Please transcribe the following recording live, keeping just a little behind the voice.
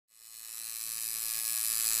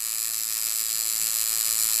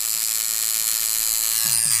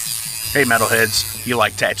Hey metalheads, you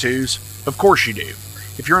like tattoos? Of course you do.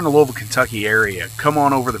 If you're in the Louisville, Kentucky area, come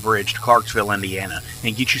on over the bridge to Clarksville, Indiana,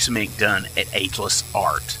 and get you some ink done at Ageless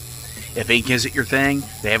Art. If ink isn't your thing,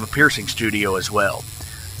 they have a piercing studio as well.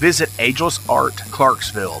 Visit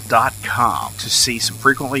agelessartclarksville.com to see some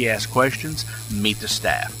frequently asked questions, meet the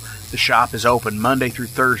staff. The shop is open Monday through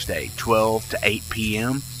Thursday, 12 to 8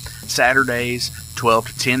 p.m., Saturdays, 12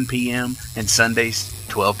 to 10 p.m., and Sundays,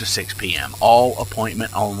 12 to 6 p.m., all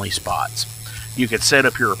appointment-only spots. You can set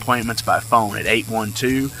up your appointments by phone at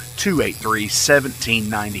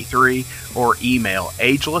 812-283-1793 or email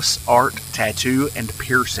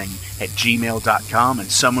agelessarttattooandpiercing@gmail.com,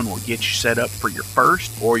 and someone will get you set up for your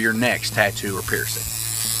first or your next tattoo or piercing.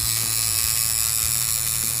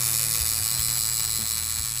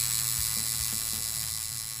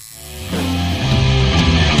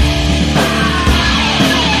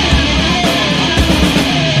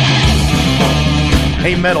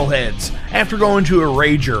 Hey metalheads, after going to a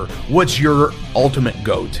rager, what's your ultimate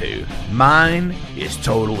go-to? Mine is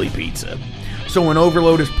totally pizza. So when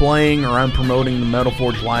Overload is playing, or I'm promoting the Metal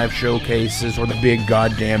Forge live showcases, or the big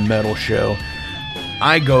goddamn metal show,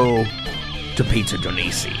 I go to Pizza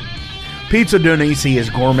Donisi. Pizza Donisi is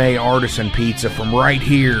gourmet artisan pizza from right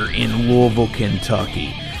here in Louisville,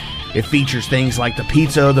 Kentucky. It features things like the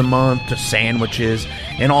pizza of the month, the sandwiches,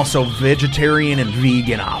 and also vegetarian and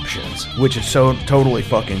vegan options, which is so totally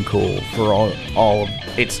fucking cool for all of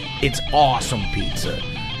it's awesome pizza.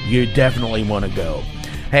 You definitely want to go.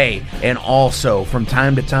 Hey, and also from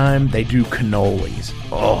time to time they do cannolis.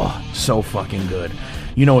 Oh, so fucking good.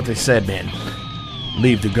 You know what they said, man?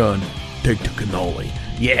 Leave the gun, take the cannoli.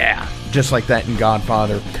 Yeah, just like that in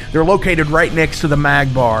Godfather. They're located right next to the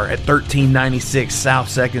Mag Bar at 1396 South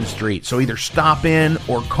 2nd Street. So either stop in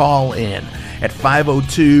or call in at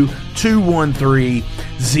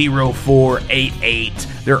 502-213-0488.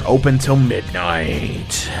 They're open till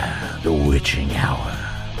midnight. The witching hour.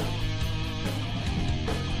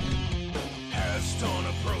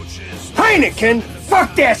 Heineken?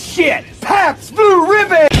 Fuck that shit! Pabst Blue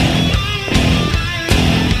Ribbon!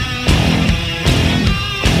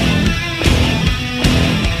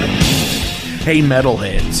 Hey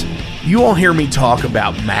metalheads, you all hear me talk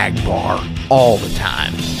about Mag Bar all the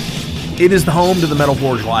time. It is the home to the Metal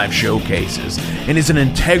Forge live showcases and is an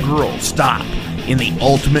integral stop in the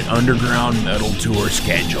Ultimate Underground Metal Tour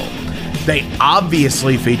schedule. They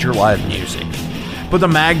obviously feature live music, but the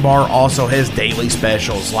Mag Bar also has daily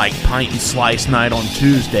specials like Pint and Slice Night on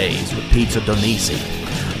Tuesdays with Pizza Donisi.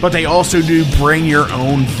 But they also do Bring Your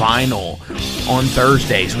Own Vinyl on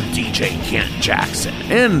Thursdays with DJ Kent Jackson,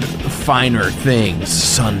 and Finer Things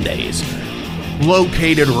Sundays.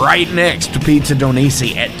 Located right next to Pizza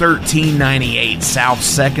Donisi at 1398 South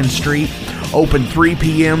 2nd Street, open 3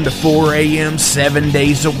 p.m. to 4 a.m. 7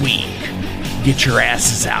 days a week. Get your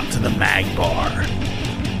asses out to the Mag Bar.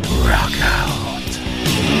 Rock out.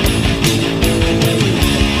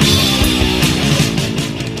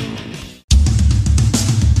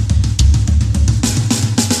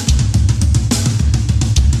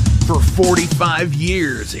 For 45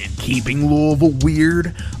 years in keeping Louisville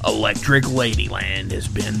weird, Electric Ladyland has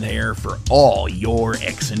been there for all your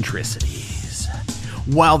eccentricities.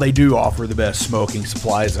 While they do offer the best smoking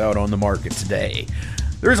supplies out on the market today,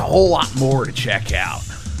 there's a whole lot more to check out.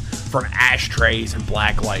 From ashtrays and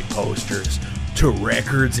blacklight posters, to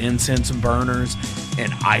records, incense and burners,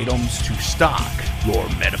 and items to stock your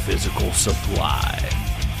metaphysical supply.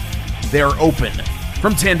 They are open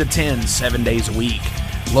from 10 to 10, 7 days a week.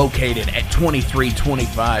 Located at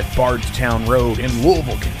 2325 Bardstown Road in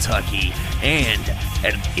Louisville, Kentucky, and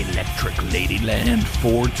at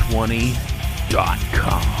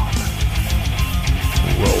electricladyland420.com.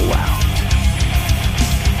 Roll out.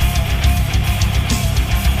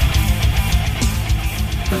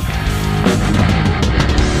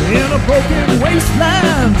 In a broken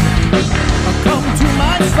wasteland, come to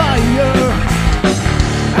my fire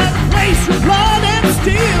and place your blood and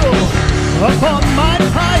steel upon my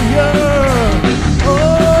pyre. Oh,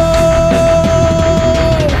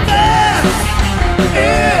 this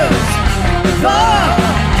is the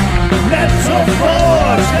Metal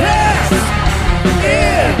Forge. This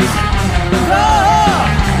is the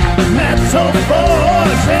Metal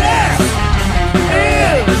Forge. This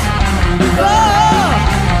is the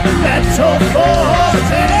Metal Forge.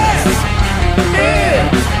 This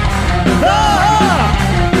is the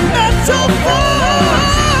Metal Forge.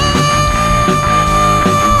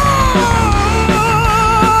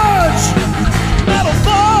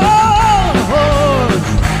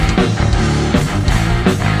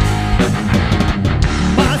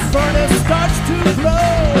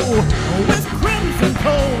 With crimson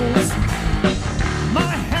coals,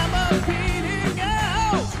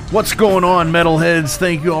 What's going on, metalheads?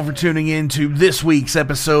 Thank you all for tuning in to this week's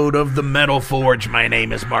episode of The Metal Forge. My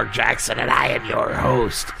name is Mark Jackson, and I am your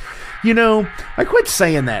host. You know, I quit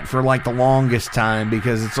saying that for like the longest time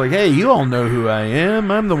because it's like, hey, you all know who I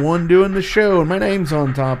am. I'm the one doing the show, and my name's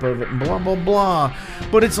on top of it, and blah, blah, blah.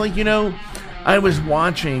 But it's like, you know, I was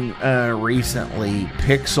watching recently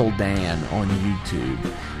Pixel Dan on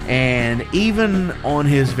YouTube, and even on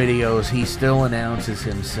his videos, he still announces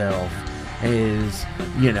himself is,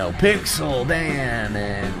 you know, Pixel Dan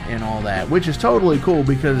and all that, which is totally cool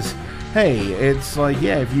because, hey, it's like,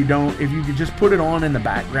 yeah, if you could just put it on in the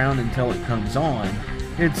background until it comes on,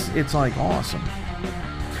 it's like awesome.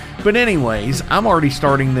 But anyways, I'm already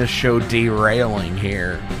starting this show derailing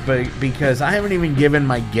here, but because I haven't even given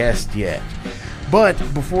my guest yet. But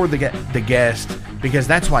before the guest, because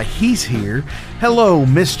that's why he's here, hello,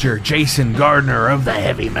 Mr. Jason Gardner of the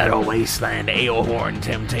Heavy Metal Wasteland, Alehorn,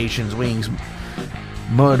 Temptations, Wings,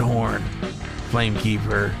 Mudhorn,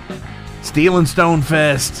 Flamekeeper, Steel and Stone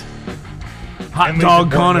Fest, Hot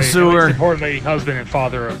Dog Connoisseur. Importantly, husband and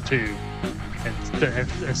father of two,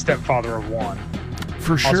 and stepfather of one.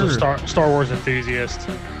 For sure. Also Star Wars enthusiast,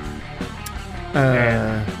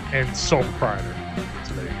 and sole proprietor.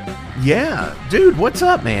 So there you go. Yeah, dude, what's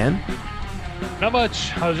up, man? Not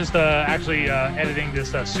much. I was just actually editing this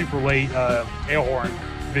super late Alehorn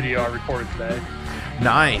video I recorded today.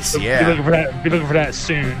 Nice, So yeah. Be looking for that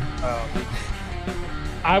soon.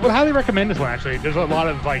 I would highly recommend this one. Actually, there's a lot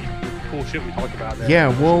of like cool shit we talked about there. Yeah,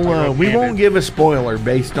 well, we won't give a spoiler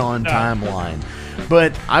based on timeline,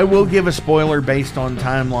 but I will give a spoiler based on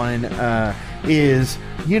timeline. Is,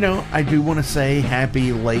 you know, I do want to say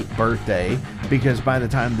happy late birthday, because by the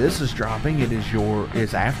time this is dropping,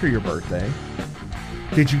 it's after your birthday.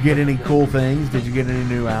 Did you get any cool things? Did you get any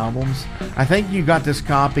new albums? I think you got this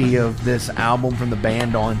copy of this album from the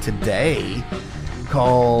band on today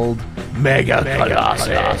called Mega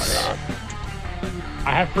Colossus.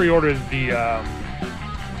 I have pre-ordered the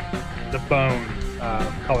bone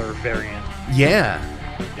color variant. Yeah.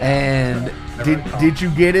 And did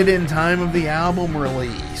you get it in time of the album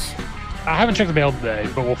release? I haven't checked the mail today,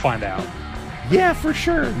 but we'll find out. Yeah, for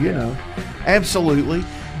sure. You know, absolutely,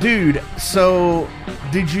 dude. So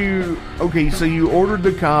so you ordered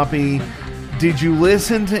the copy. Did you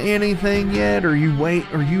listen to anything yet, or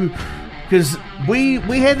because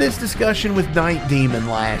we had this discussion with Night Demon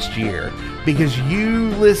last year, because you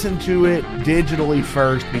listened to it digitally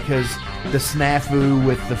first because the snafu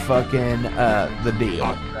with the fucking the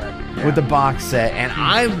deal with the box set, and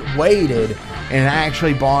I waited and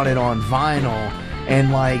actually bought it on vinyl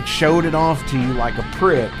and like showed it off to you like a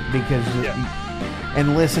prick because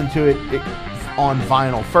and listened to it on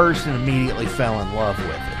vinyl first and immediately fell in love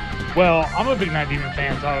with it. Well, I'm a big Night Demon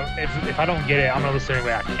fan, so if I don't get it, I'm gonna listen any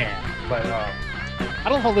way I can. But I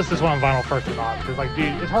don't know if I'll listen to this one on vinyl first or not, because like,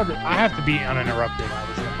 dude, it's hard. I have to be uninterrupted when I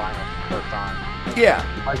listen to vinyl for the first time. Yeah,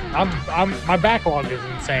 like my backlog is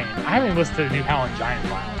insane. I haven't even listened to the new Howlin' Giant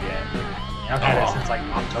vinyl yet. I've had it since like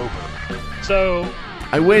October. So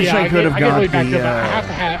I wish I could have got the.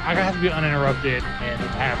 I have to be uninterrupted and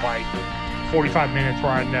have like 45 minutes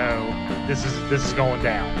where I know this is going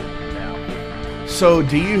down. Now. So,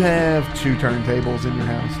 do you have two turntables in your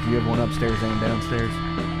house? Do you have one upstairs and downstairs?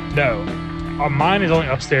 No, mine is only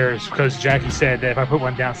upstairs because Jackie said that if I put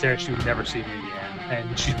one downstairs, she would never see me again,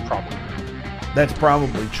 and she's probably. That's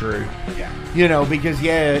probably true. Yeah. You know, because,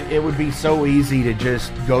 it would be so easy to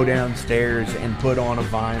just go downstairs and put on a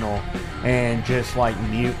vinyl and just, like,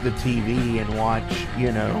 mute the TV and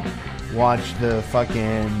watch the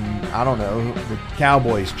fucking, I don't know, the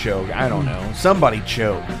Cowboys choke. I don't know. Somebody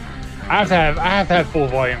choke. I have to have full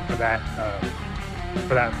volume for that.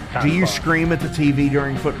 Kind Do you of fun. scream at the TV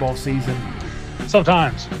during football season?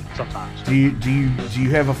 Sometimes. Do you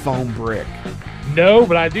have a foam brick? No,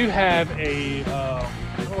 but I do have a. I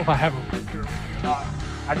don't know if I have a.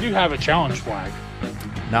 I do have a challenge flag.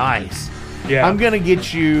 Nice. Yeah. I'm gonna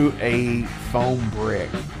get you a foam brick.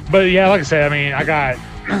 But yeah, like I said, I mean,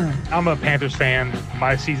 I'm a Panthers fan.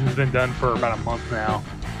 My season's been done for about a month now.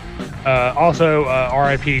 Also,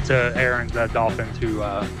 RIP to Aaron's Dolphins, who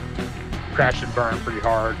crashed and burned pretty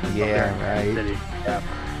hard. Yeah, right. City. Yeah.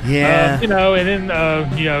 Yeah. And then, at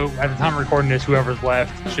the time of recording this, whoever's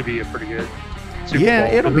left should be a pretty good Super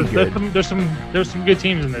Bowl. It'll be good. There's some good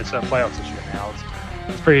teams in this playoffs this year now.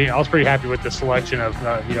 I was pretty happy with the selection of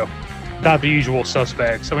not the usual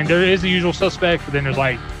suspects. I mean, there is the usual suspect, but then there's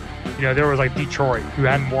like, there was like Detroit, who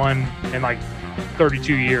hadn't won in like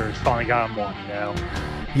 32 years, finally got them one.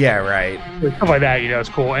 Yeah, right. Stuff like that, it's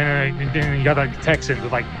cool. And then you got like the Texans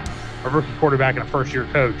with like a rookie quarterback and a first-year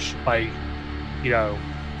coach. Like,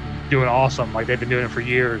 doing awesome. Like they've been doing it for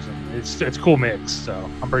years, and it's a cool mix. So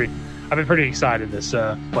I've been pretty excited this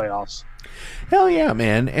playoffs. Hell yeah,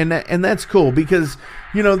 man. And that's cool because,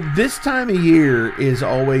 you know, this time of year is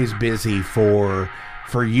always busy for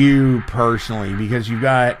you personally because you've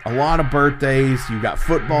got a lot of birthdays, you've got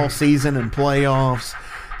football season and playoffs.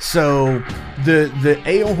 So the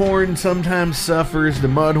ale horn sometimes suffers, the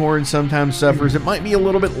mud horn sometimes suffers. It might be a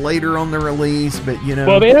little bit later on the release, but you know.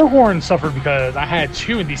 Well, the ale horn suffered because I had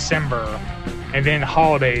 2 in December, and then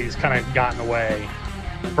holidays kind of got in the way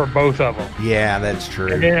for both of them. Yeah, that's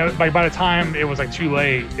true. And then like by the time it was like too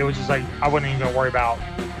late, it was just like I wasn't even gonna worry about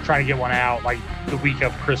trying to get one out like the week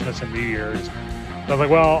of Christmas and New Year's. So I was like,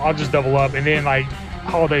 well, I'll just double up. And then like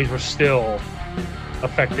holidays were still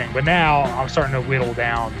affecting, but now I'm starting to whittle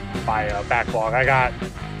down my backlog. I got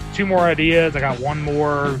 2 more ideas. I got 1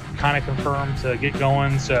 more kind of confirmed to get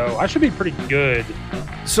going, so I should be pretty good.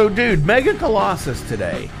 So, dude, Mega Colossus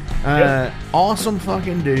today. Yep. Awesome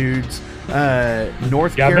fucking dudes.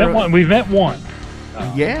 North Carolina. We've met one.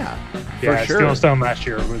 Yeah, for Yeah, sure. Steel and Stone last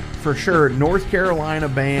year. For sure. North Carolina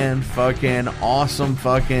band, fucking awesome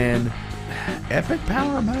fucking epic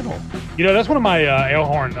power metal. You know, that's one of my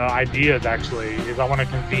Alehorn ideas, actually, is I want to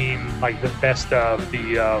convene, like, the best of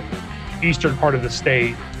the eastern part of the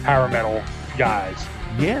state power metal guys.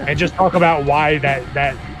 Yeah. And just talk about why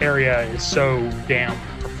that area is so damn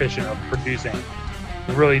proficient of producing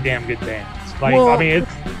really damn good bands. Like, Well, I mean,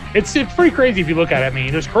 it's pretty crazy if you look at it. I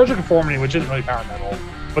mean, there's Corrosion Conformity, which isn't really power metal,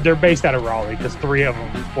 but they're based out of Raleigh because 3 of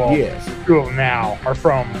them, well, Yes. 2 of them now are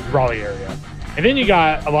from Raleigh area. And then you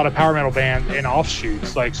got a lot of power metal bands and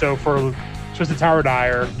offshoots. Like, so for Twisted Tower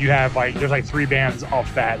Dire, you have like, there's like 3 bands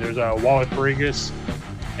off that. There's Wallach Perigus,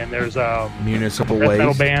 and there's Municipal death metal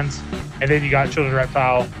Waste. bands. And then you got Children of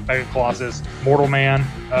Reptile, Mega Colossus, Mortal Man.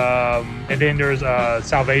 And then there's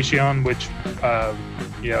Salvation, which,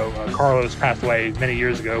 Carlos passed away many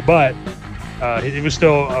years ago, but it was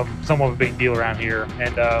still somewhat of a big deal around here.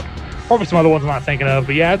 And probably some other ones I'm not thinking of.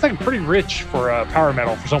 But yeah, it's like pretty rich for power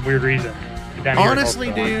metal for some weird reason. Down here in North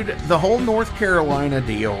Honestly, Carolina. dude, the whole North Carolina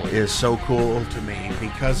deal is so cool to me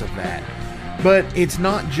because of that. But it's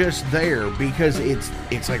not just there because it's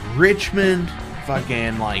like Richmond,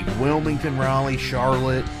 fucking like Wilmington, Raleigh,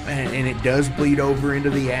 Charlotte, and it does bleed over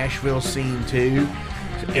into the Asheville scene too.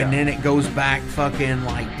 Yeah. And then it goes back fucking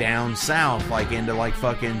like down south, like into like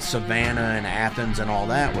fucking Savannah and Athens and all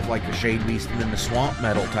that with like the Shade Beast and then the swamp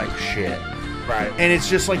metal type shit. Right. And it's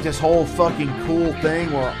just like this whole fucking cool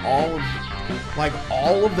thing where all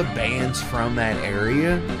of the bands from that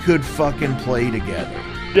area could fucking play together.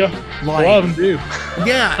 Yeah. Like, a lot of them do.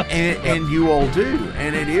 Yeah, and you all do,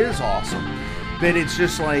 and it is awesome. But it's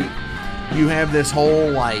just like you have this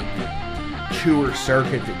whole like tour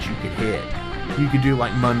circuit that you could hit. You could do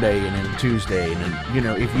like Monday and then Tuesday, and then, you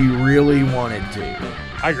know, if you really wanted to.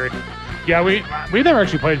 I agree. Yeah, we've never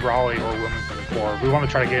actually played Raleigh or Wilmington before. We want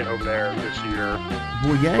to try to get over there this year.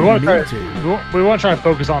 Well, yeah, We want you to need try. to. We want to try to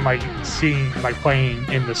focus on like seeing, like playing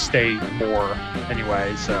in the state more.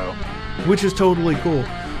 Anyway, so Which is totally cool.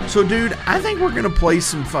 So, dude, I think we're gonna play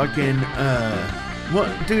some fucking.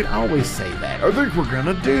 Dude, I always say that. I think we're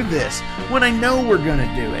gonna do this when I know we're gonna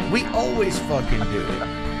do it. We always fucking do it.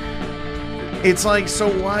 It's like, so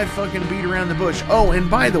why fucking beat around the bush? Oh, and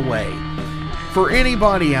by the way, for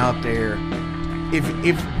anybody out there,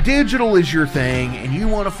 if digital is your thing and you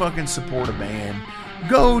want to fucking support a band,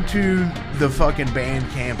 go to the fucking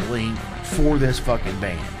Bandcamp link for this fucking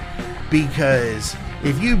band. Because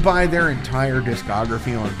if you buy their entire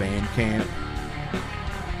discography on Bandcamp,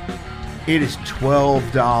 it is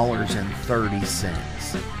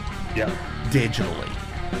 $12.30 yeah. digitally.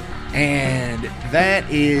 And that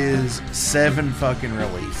is 7 fucking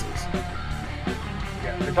releases.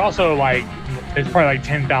 Yeah. It's also like it's probably like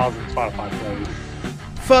 10,000 Spotify plays.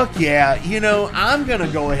 Fuck yeah. You know, I'm gonna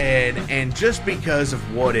go ahead and just because of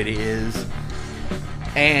what it is,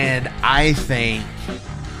 and I think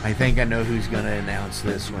I know who's gonna announce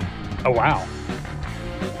this one. Oh wow.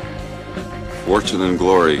 Fortune and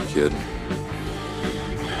glory, kid.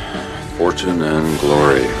 Fortune and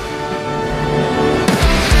glory.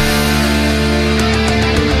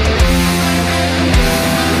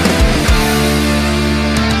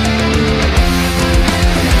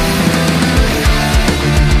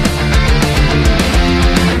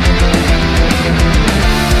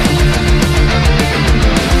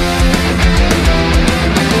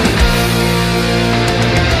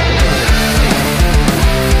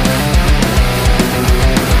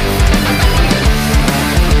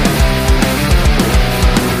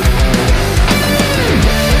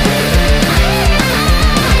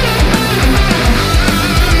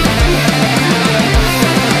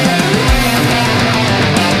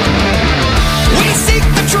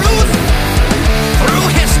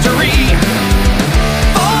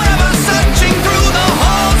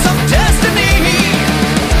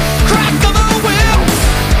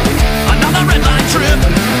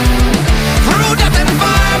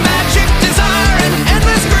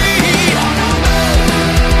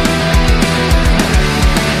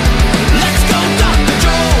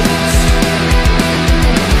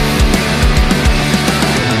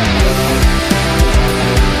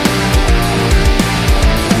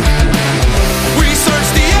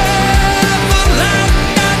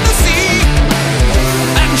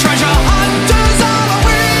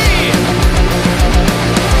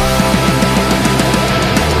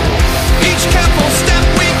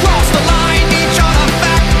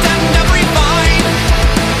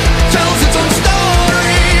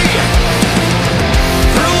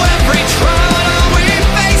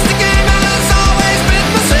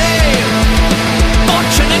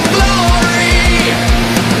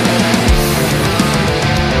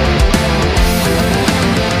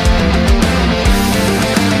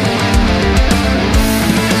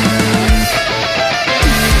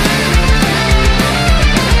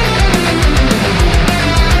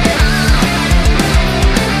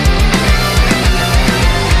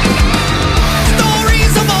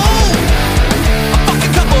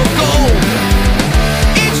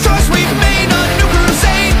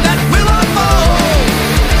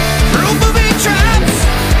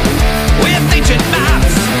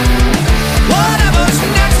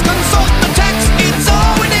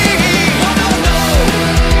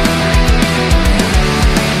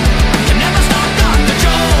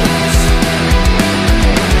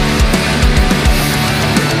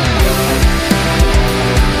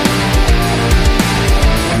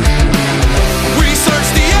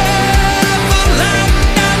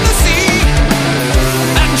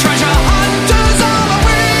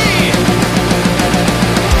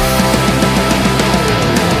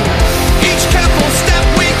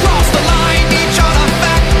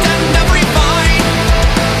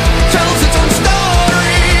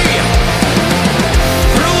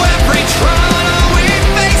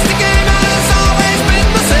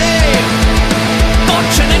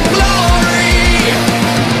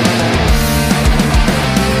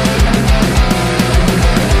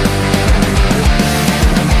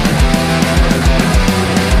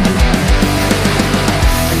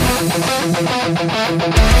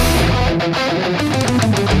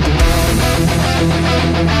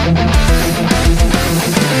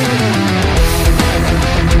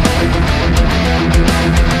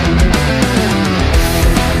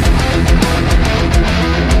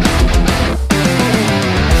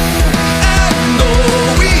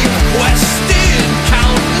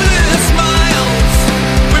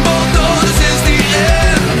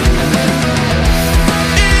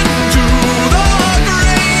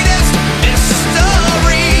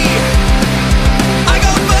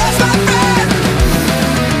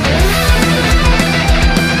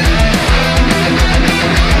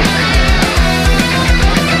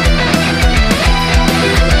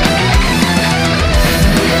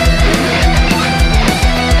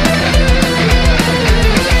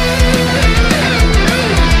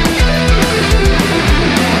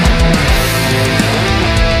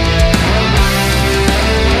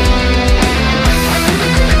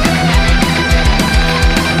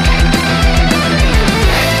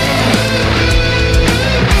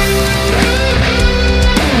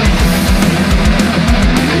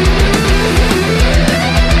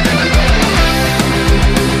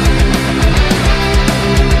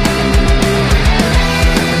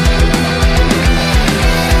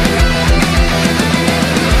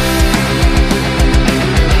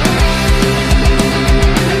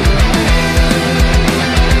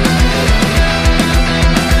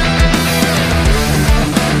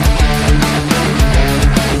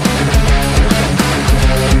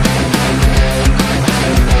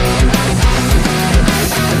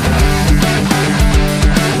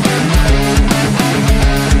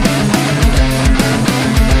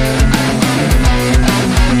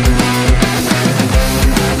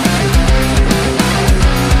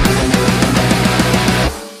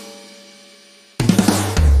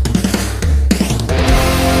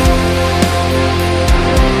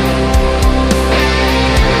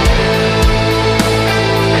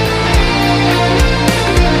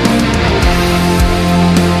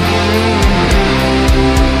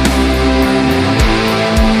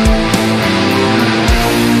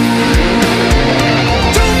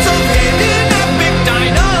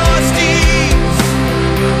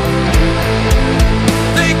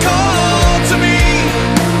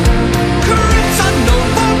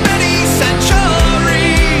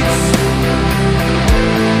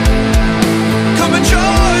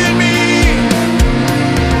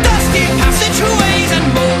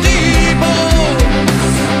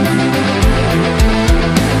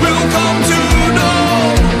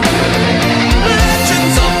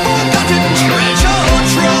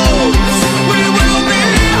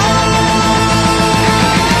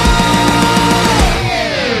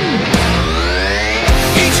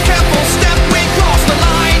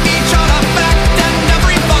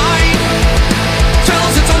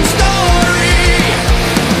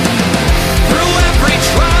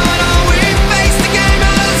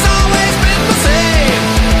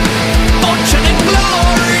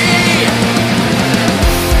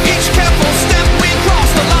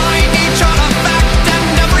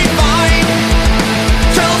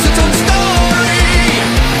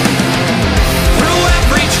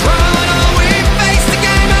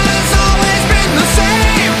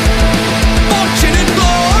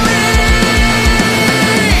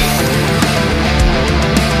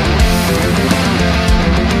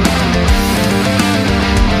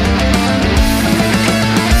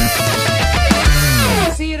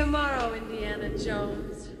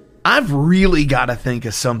 really got to think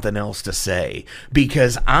of something else to say,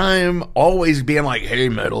 because I'm always being like, hey,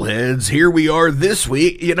 metalheads, here we are this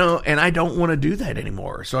week, you know, and I don't want to do that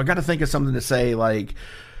anymore. So I got to think of something to say, like,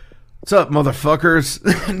 what's up, motherfuckers?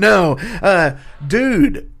 No,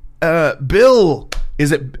 dude, Bill,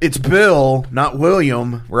 it's Bill, not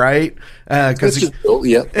William, right? Because Bill,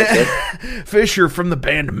 yeah. Fischer from the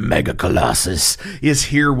band Mega Colossus is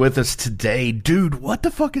here with us today. Dude, what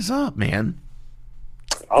the fuck is up, man?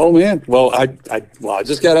 Oh man, well I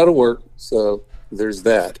just got out of work, so there's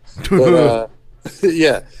that. But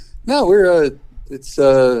yeah, no, we're it looks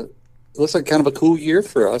like kind of a cool year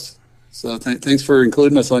for us. So thanks for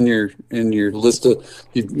including us on your list of,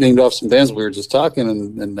 you named off some bands we were just talking,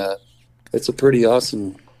 and it's a pretty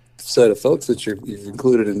awesome set of folks that you've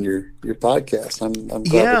included in your podcast. I'm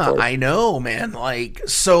glad. Yeah, I know, man. Like,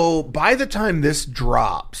 so by the time this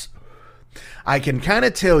drops, I can kind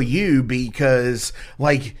of tell you, because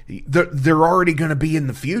like they're already going to be in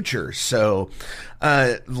the future. So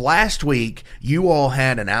last week you all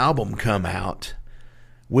had an album come out,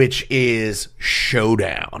 which is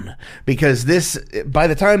Showdown, because by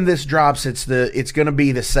the time this drops, it's going to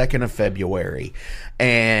be the 2nd of February,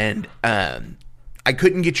 and I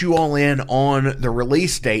couldn't get you all in on the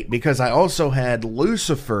release date because I also had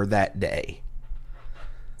Lucifer that day.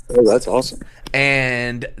 Oh, that's awesome.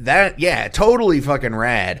 And that, yeah, totally fucking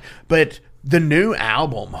rad. But the new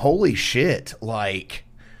album, holy shit, like,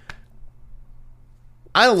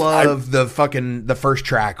 I love the first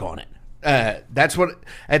track on it. That's what,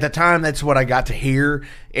 at the time, that's what I got to hear,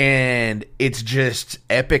 and it's just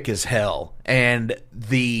epic as hell. And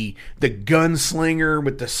the gunslinger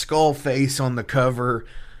with the skull face on the cover,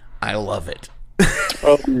 I love it.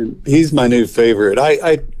 Oh, he's my new favorite.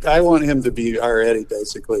 I want him to be our Eddie,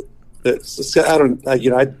 basically. We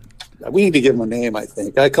need to give him a name. I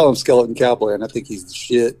think I call him Skeleton Cowboy, and I think he's the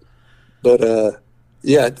shit. But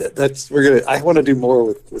yeah, I want to do more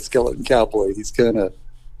with Skeleton Cowboy. He's kind of,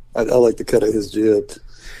 I like the cut of his jib.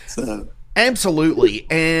 So. Absolutely,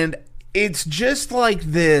 and it's just like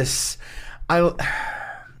this. I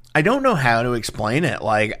don't know how to explain it.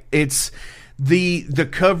 Like, it's the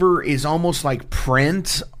cover is almost like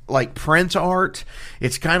print art.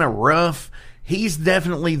 It's kind of rough. He's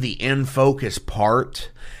definitely the in focus part,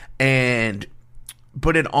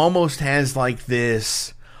 but it almost has like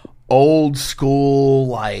this old school,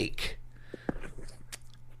 like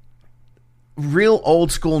real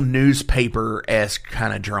old school newspaper-esque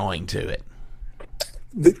kind of drawing to it.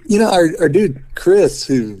 You know, our dude Chris,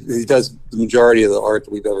 he does the majority of the art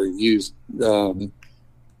that we've ever used,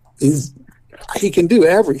 he can do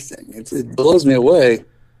everything. It blows me away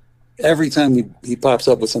every time he pops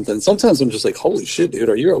up with something. Sometimes I'm just like, holy shit, dude,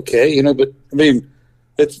 are you okay? You know, but I mean,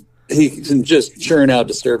 he can just churn out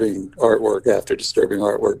disturbing artwork after disturbing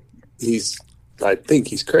artwork. I think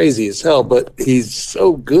he's crazy as hell, but he's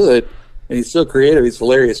so good and he's so creative. He's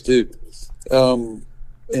hilarious too.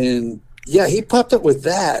 And yeah, he popped up with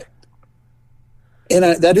that, and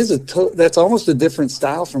that's almost a different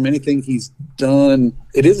style from anything he's done.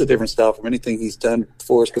 It is a different style from anything he's done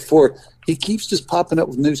for us before. He keeps just popping up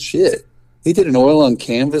with new shit. He did an oil on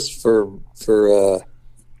canvas for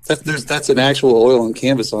that's an actual oil on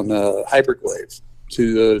canvas on Hyperglaive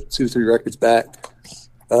 2-3 records back.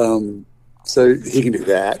 So he can do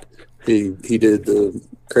that. He did the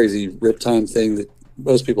crazy Riptime thing that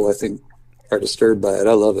most people, I think, are disturbed by it.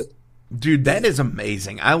 I love it. Dude, that is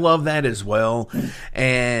amazing. I love that as well,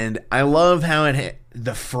 and I love how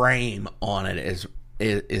the frame on it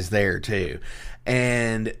is there too,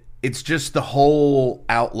 and it's just the whole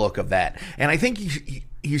outlook of that. And I think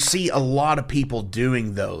you see a lot of people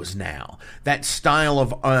doing those now. That style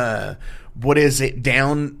of what is it?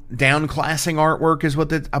 Downclassing artwork is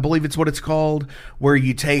I believe it's what it's called, where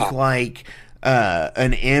you take like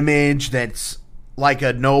an image that's like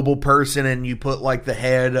a noble person and you put like the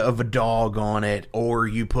head of a dog on it, or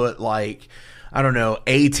you put like, I don't know,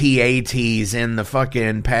 AT-ATs in the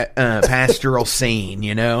fucking pastoral scene,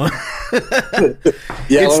 you know? Yeah,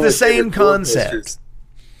 it's the same concept.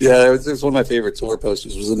 Yeah, it was one of my favorite tour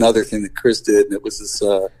posters. Was another thing that Chris did, and it was this,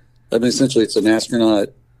 essentially it's an astronaut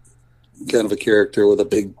kind of a character with a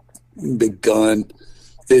big gun.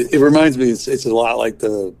 It reminds me, it's a lot like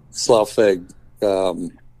the Slaufeg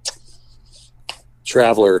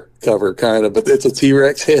Traveler cover, kind of, but it's a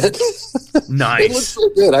T-Rex head. Nice. It looks so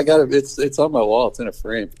good. I got it. It's on my wall. It's in a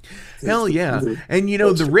frame. Hell yeah. And you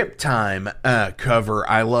know, the Riptime cover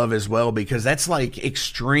I love as well, because that's like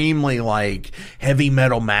extremely like heavy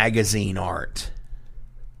metal magazine art.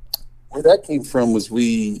 Where that came from was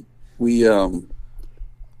we why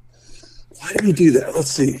did we do that?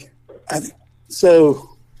 Let's see. So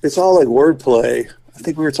it's all like wordplay. I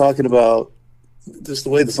think we were talking about just the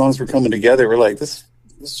way the songs were coming together. We're like, this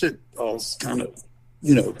shit is kind of,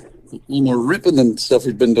 you know, a little more ripping than stuff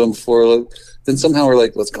we've been doing before. Like, then somehow we're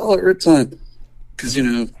like, let's call it Rip Time, because you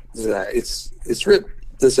know it's Rip.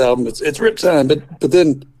 This album, it's Rip Time. But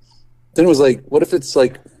then it was like, what if it's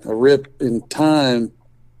like a rip in time,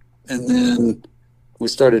 and then we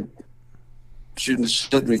started shooting the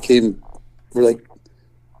shit and we're like,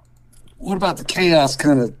 what about the chaos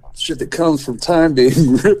kind of shit that comes from time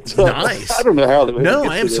being ripped up? Nice. I don't know how to.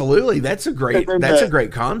 No, absolutely. That's a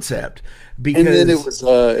great concept. Because and then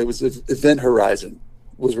it was Event Horizon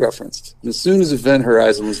was referenced. And as soon as Event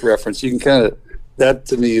Horizon was referenced, you can kind of, that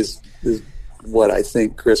to me is what I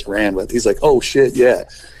think Chris ran with. He's like, oh shit, yeah,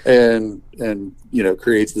 and you know,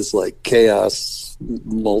 creates this like chaos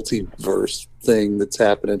multiverse thing that's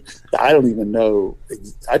happening. I don't even know.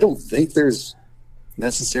 I don't think there's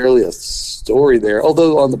necessarily a story there.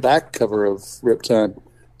 Although on the back cover of Riptime,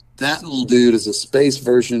 that little dude is a space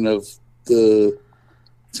version of the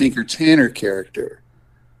Tinker Tanner character.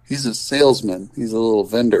 He's a salesman. He's a little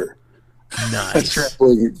vendor. Nice.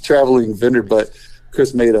 traveling vendor, but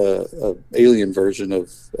Chris made a alien version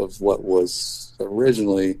of what was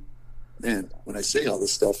originally. Man, when I say all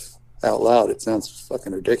this stuff out loud, it sounds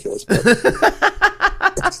fucking ridiculous.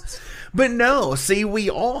 But, but no, see, we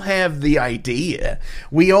all have the idea.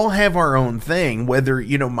 We all have our own thing. Whether,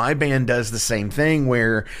 you know, my band does the same thing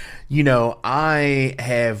where, you know, I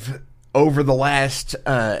have, over the last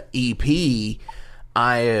EP,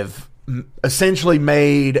 I have essentially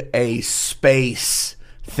made a space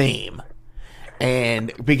theme.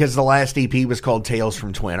 And because the last EP was called Tales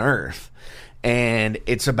from Twin Earth, and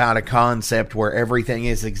it's about a concept where everything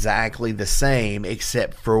is exactly the same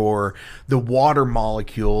except for the water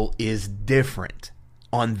molecule is different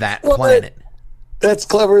on that planet. That's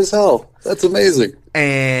clever as hell. That's amazing.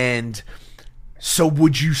 And so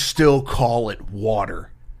would you still call it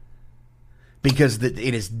water? Because it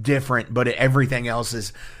is different, but everything else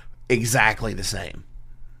is exactly the same.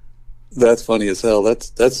 That's funny as hell.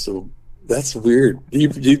 That's weird.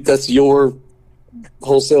 That's your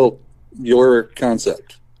wholesale, your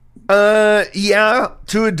concept. Yeah,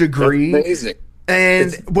 to a degree. That's amazing.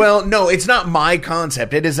 And well, no, it's not my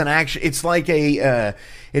concept. It is an action. It's like a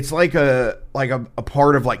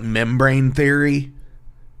part of like membrane theory,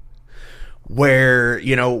 where,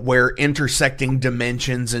 you know, where intersecting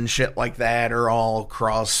dimensions and shit like that are all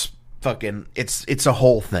cross. Fucking, it's a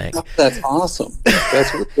whole thing. Oh, that's awesome.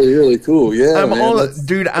 That's really cool. Yeah,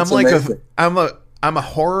 dude. I'm a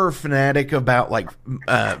horror fanatic about like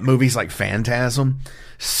movies like Phantasm.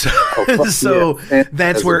 So yeah.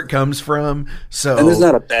 That's where it comes from. So, and there's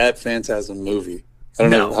not a bad Phantasm movie. I don't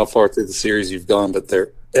know how far through the series you've gone, but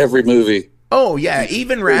every movie. Oh yeah,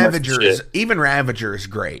 even Ravagers. Even Ravager is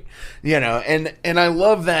great, you know, and I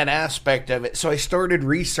love that aspect of it. So I started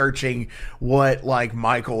researching what like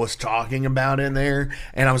Michael was talking about in there,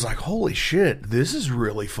 and I was like, holy shit, this is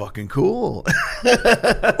really fucking cool.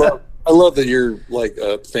 Well, I love that you're like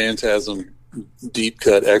a Phantasm deep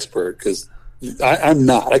cut expert, because I'm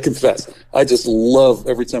not. I confess, I just love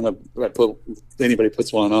every time anybody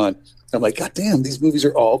puts one on. I'm like, God damn, these movies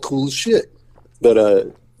are all cool as shit.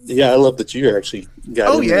 But yeah, I love that you actually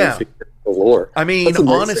got into the lore. I mean,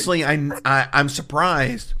 honestly, I'm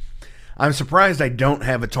surprised. I'm surprised I don't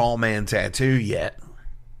have a tall man tattoo yet.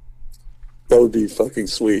 That would be fucking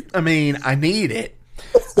sweet. I mean, I need it.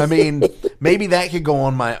 I mean, maybe that could go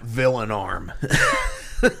on my villain arm.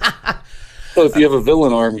 Well, if you have a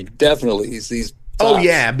villain arm, you definitely these. Oh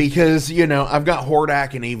yeah, because you know I've got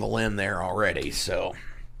Hordak and Evil in there already, so.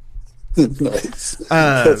 Nice.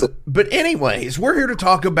 But anyways, we're here to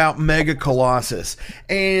talk about Mega Colossus,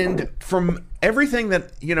 and from everything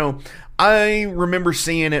that, you know, I remember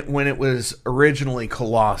seeing it when it was originally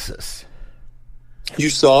Colossus. You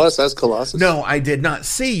saw us as Colossus? No, I did not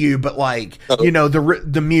see you, but like, you know,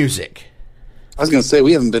 the music. I was going to say,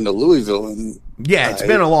 we haven't been to Louisville in... Yeah, it's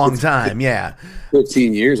been a long time, yeah.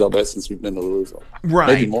 15 years, I'll bet, since we've been to Louisville.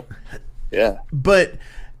 Right. Maybe more. Yeah. But,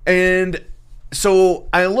 and... So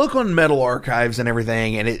I look on Metal Archives and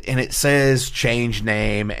everything, and it says change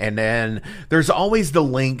name, and then there's always the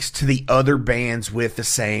links to the other bands with the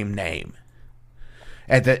same name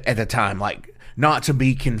at the time, like not to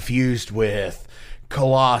be confused with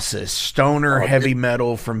Colossus, stoner heavy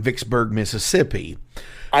metal from Vicksburg, Mississippi.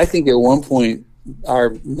 I think at one point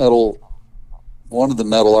one of the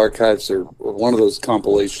Metal Archives or one of those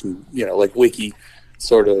compilation, you know, like wiki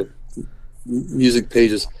sort of music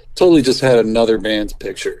pages, totally just had another band's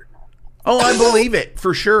picture. Oh, I believe it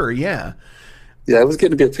for sure. Yeah. Yeah, it was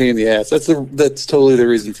getting to be a pain in the ass. That's totally the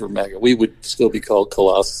reason for Mega. We would still be called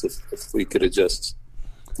Colossus if we could have just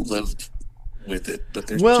lived with it. But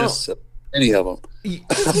there's just so many of them.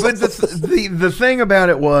 But the thing about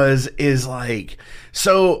it is like,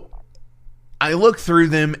 so I look through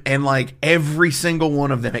them and like every single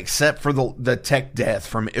one of them except for the Tech Death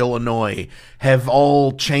from Illinois have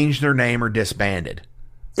all changed their name or disbanded.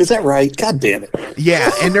 Is that right? God damn it. Yeah,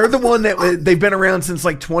 and they're the one that they've been around since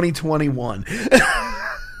like 2021.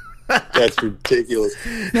 That's ridiculous.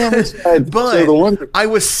 But I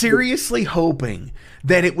was seriously hoping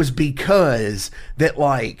that it was because that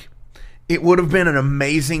like it would have been an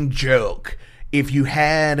amazing joke if you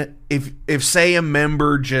had if say a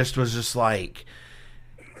member just was just like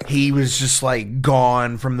he was just like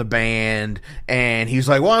gone from the band and he's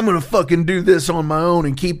like, well, I'm gonna fucking do this on my own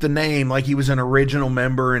and keep the name, like he was an original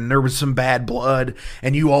member and there was some bad blood,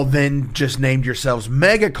 and you all then just named yourselves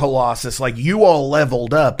Mega Colossus, like you all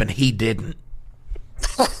leveled up and he didn't.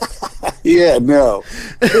 Yeah, no.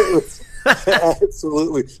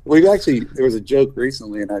 Absolutely. There was a joke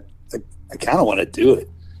recently and I kind of want to do it.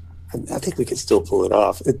 I think we could still pull it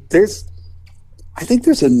off. I think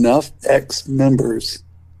there's enough ex-members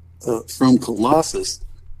from Colossus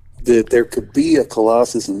that there could be a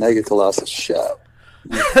Colossus and Mega Colossus show.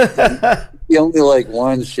 Only like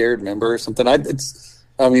one shared member or something. It's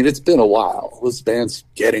been a while. This band's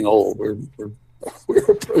getting old. We're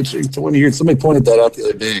approaching 20 years. Somebody pointed that out the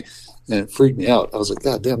other day, and it freaked me out. I was like,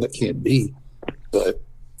 God damn, that can't be. But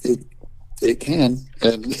it can,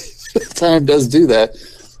 and time does do that.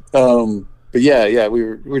 But yeah,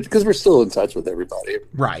 we're because we're still in touch with everybody.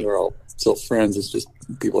 Right. We're all still friends. It's just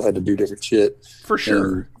people had to do different shit. For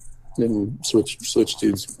sure. And switch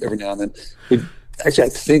dudes every now and then. I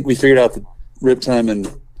think we figured out that Riptime and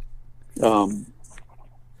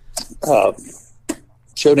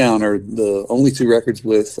Showdown are the only two records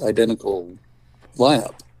with identical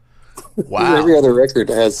lineup. Wow. Every other record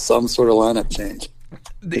has some sort of lineup change.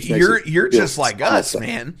 You're just like us,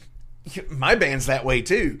 man. My band's that way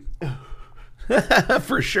too.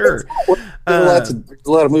 For sure. There's a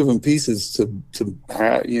lot of moving pieces to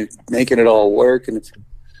making it all work, and if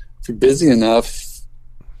you're busy enough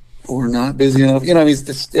or not busy enough,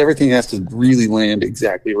 everything has to really land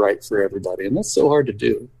exactly right for everybody, and that's so hard to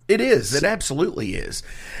do. It is. It absolutely is.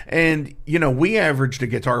 And we averaged a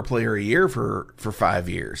guitar player a year for 5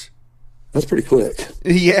 years. That's pretty quick.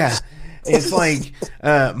 Yeah, it's like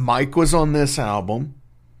Mike was on this album.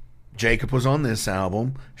 Jacob was on this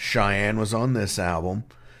album. Cheyenne was on this album.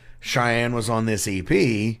 Cheyenne was on this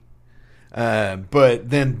EP. But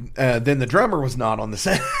then the drummer was not on the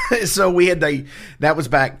set. So we had that was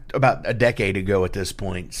back about a decade ago at this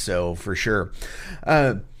point. So for sure.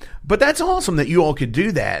 But that's awesome that you all could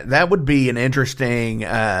do that. That would be an interesting,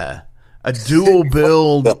 a dual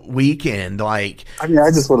build weekend. I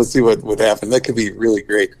just want to see what would happen. That could be really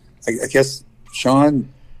great. I guess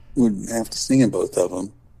Sean would have to sing in both of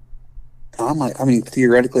them.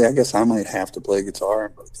 Theoretically, I guess I might have to play guitar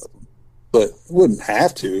in both of them, but wouldn't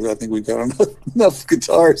have to. I think we've got enough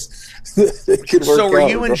guitars that it could work out. So, are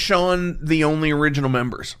you and Sean the only original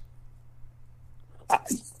members?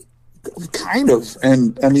 Kind of.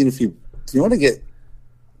 And if you want to get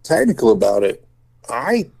technical about it,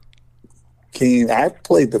 I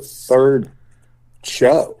played the third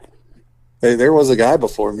show. There was a guy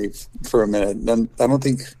before me for a minute, and I don't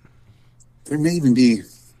think there may even be.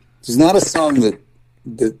 There's not a song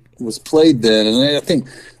that was played then, and I think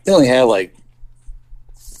they only had like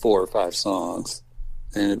 4 or 5 songs,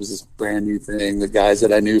 and it was this brand new thing. The guys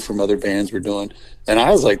that I knew from other bands were doing, and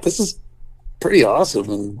I was like, "This is pretty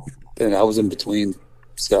awesome." And I was in between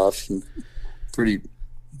stuff and pretty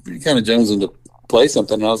kind of jonesing to play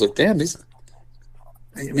something. And I was like, "Damn, these!"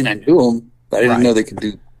 I knew them, but I didn't know they could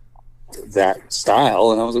do that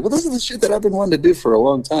style. And I was like, "Well, this is the shit that I've been wanting to do for a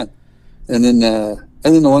long time." And then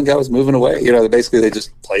the one guy was moving away. Basically they just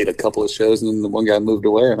played a couple of shows, and then the one guy moved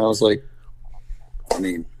away, and I was like,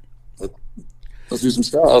 let's do some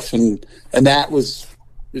stuff. And that was,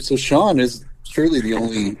 so Sean is truly the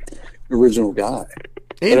only original guy.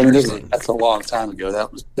 But that's a long time ago.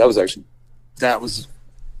 That was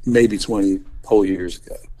maybe 20 whole years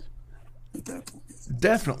ago at that point.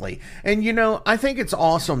 Definitely. And, I think it's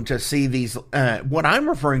awesome to see these, what I'm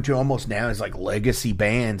referring to almost now is like legacy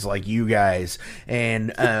bands like you guys.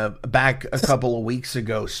 And back a couple of weeks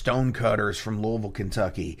ago, Stonecutters from Louisville,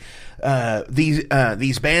 Kentucky.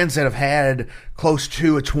 These bands that have had close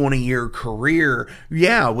to a 20-year career.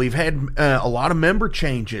 Yeah, we've had a lot of member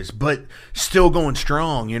changes, but still going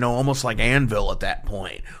strong, almost like Anvil at that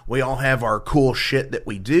point. We all have our cool shit that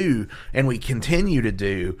we do, and we continue to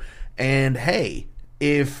do. And hey,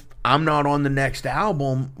 if I'm not on the next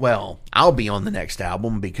album, well, I'll be on the next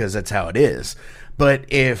album because that's how it is. But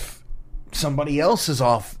if somebody else is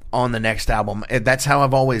off on the next album, that's how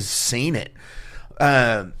I've always seen it.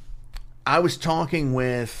 I was talking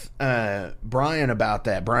with Brian about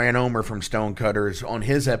that, Brian Omer from Stonecutters, on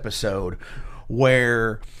his episode,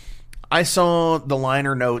 where I saw the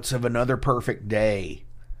liner notes of Another Perfect Day,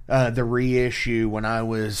 the reissue, when I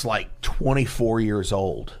was like 24 years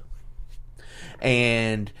old.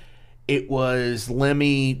 And it was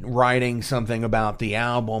Lemmy writing something about the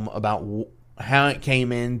album, about how it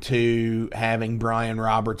came into having Brian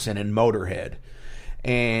Robertson in Motorhead.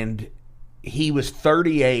 And he was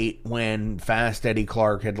 38 when Fast Eddie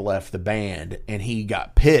Clarke had left the band, and he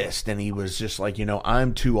got pissed, and he was just like,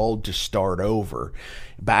 I'm too old to start over.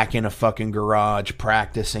 Back in a fucking garage,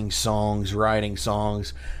 practicing songs, writing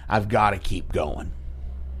songs. I've got to keep going.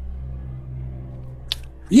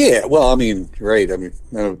 Yeah, well, I mean, right. I mean,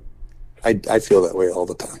 I feel that way all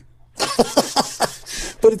the time.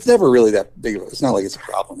 But it's never really that big of a, it's not like it's a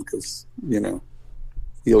problem because, you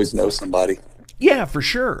always know somebody. Yeah, for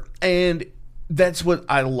sure. And that's what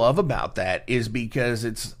I love about that, is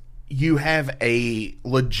because you have a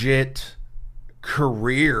legit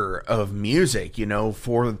career of music,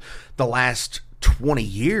 for the last 20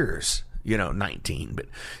 years, 19, but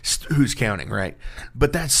who's counting, right?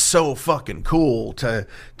 But that's so fucking cool to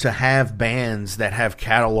have bands that have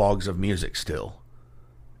catalogs of music still.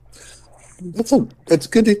 That's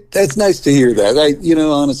good. That's nice to hear that.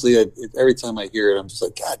 Honestly, every time I hear it, I'm just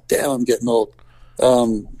like, God damn, I'm getting old.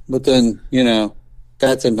 But then,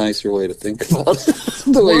 that's a nicer way to think about it.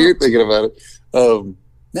 The way you're thinking about it.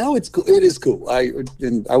 Now it's cool. It is cool. I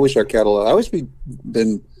wish our catalog. I wish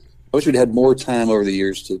we'd had more time over the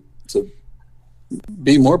years to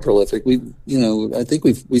be more prolific. I think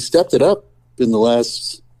we stepped it up in the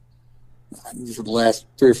last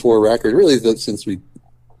 3 or 4 records. Really, since we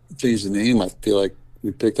changed the name, I feel like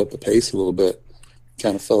we picked up the pace a little bit.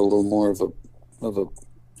 Kind of felt a little more of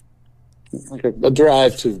a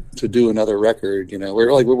drive to do another record.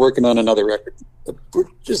 We're working on another record. We're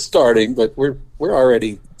just starting, but we're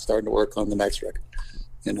already starting to work on the next record.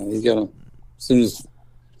 You gotta, as soon as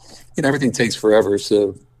everything takes forever.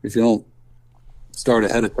 So if you don't start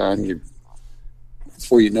ahead of time,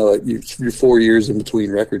 before you know it, you're 4 years in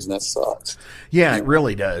between records, and that sucks. Yeah, it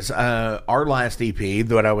really does. Our last EP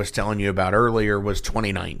that I was telling you about earlier was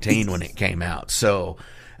 2019 when it came out. So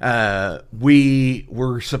we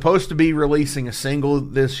were supposed to be releasing a single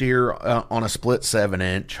this year on a split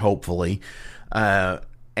 7-inch, hopefully.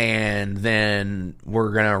 And then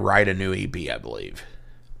we're going to write a new EP, I believe.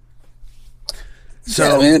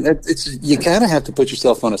 So, yeah, man, you kind of have to put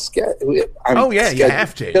yourself on a schedule. You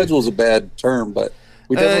have to. Schedule's a bad term, but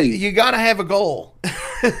you got to have a goal.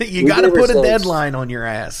 You got to put a deadline on your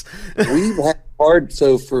ass. We've had hard.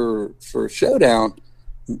 So for Showdown,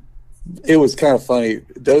 it was kind of funny.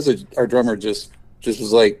 Our drummer just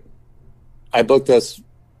was like, I booked us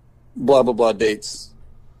blah blah blah dates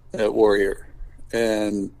at Warrior,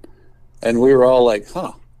 and we were all like,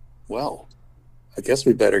 well, I guess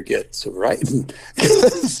we better get to writing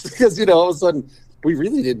because all of a sudden we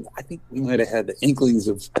really didn't. I think we might have had the inklings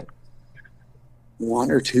of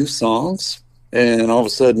 1 or 2 songs, and all of a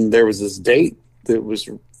sudden there was this date that was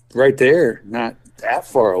right there, not that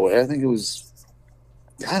far away. I think it was.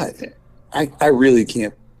 God, I really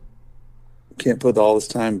can't put all this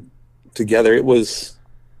time together. It was,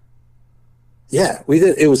 we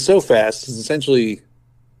did. It was so fast. It's essentially,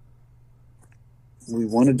 we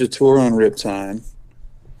wanted to tour on Riptime,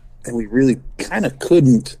 and we really kind of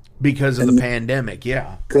couldn't because of the pandemic.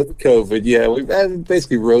 Yeah, COVID. Yeah, we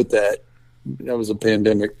basically wrote that. That was a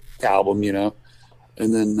pandemic album, and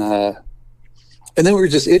then we were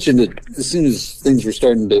just itching to. As soon as things were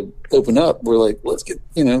starting to open up, we're like, let's get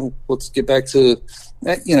back to,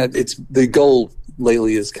 it's the goal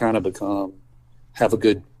lately has kind of become have a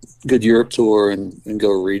good Europe tour and go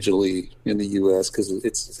regionally in the U.S. because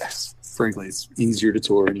it's frankly it's easier to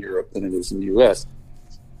tour in Europe than it is in the U.S.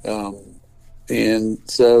 And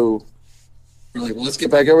so we're like, well, let's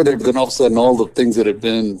get back over there. But then all of a sudden, all the things that had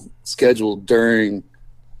been scheduled for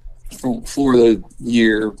the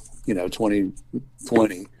year,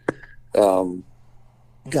 2020,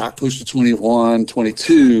 got pushed to 21,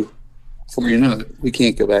 22. Before you know it, we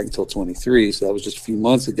can't go back until 23. So that was just a few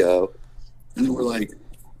months ago. And then we're like,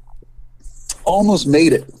 almost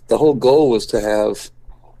made it. The whole goal was to have,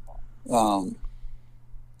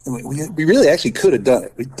 we really actually could have done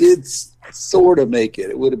it. We did sort of make it.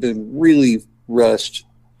 It would have been really rushed,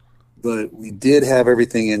 but we did have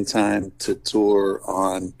everything in time to tour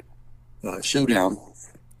on Showdown.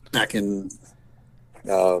 back in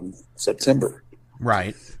September.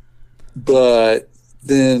 Right. But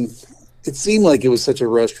then it seemed like it was such a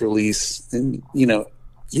rushed release, and you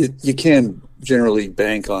can generally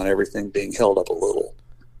bank on everything being held up a little.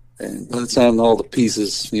 And by the time all the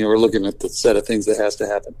pieces, we're looking at the set of things that has to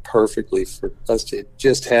happen perfectly for us to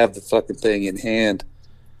just have the fucking thing in hand.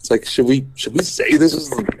 It's like, should we say this is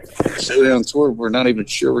the showdown tour? We're not even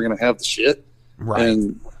sure we're going to have the shit. Right.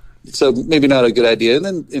 And so maybe not a good idea. And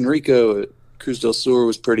then Enrico at Cruz del Sur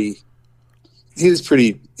was pretty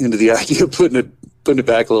into the idea of putting it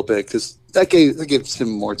back a little bit, because that gives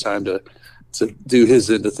him more time to do his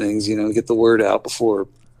end of things, get the word out before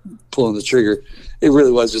pulling the trigger. It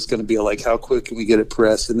really was just going to be like, how quick can we get it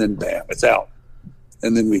pressed, and then bam, it's out,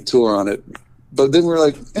 and then we tour on it. But then we're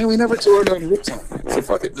like, man, we never toured on Riptide, so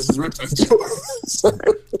fuck it, this is Riptide's tour. So,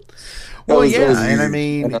 well, yeah, and I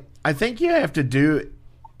mean, I think you have to do.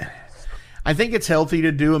 I think it's healthy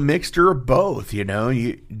to do a mixture of both. You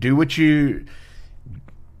do what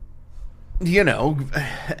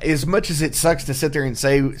as much as it sucks to sit there and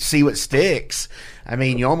see what sticks. I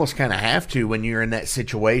mean, you almost kind of have to when you're in that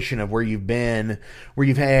situation of where you've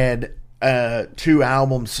had 2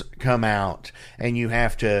 albums come out, and you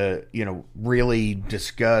have to, really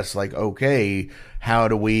discuss, like, okay, how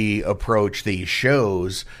do we approach these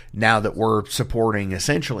shows now that we're supporting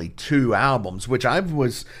essentially 2 albums, which I've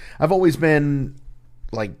always been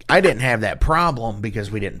like, I didn't have that problem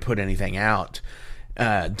because we didn't put anything out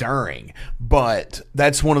during, but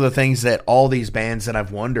that's one of the things that all these bands that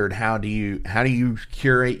I've wondered, how do you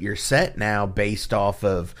curate your set now based off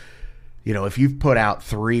of, if you've put out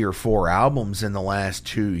 3 or 4 albums in the last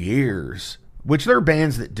 2 years, which there are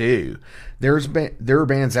bands that do. There are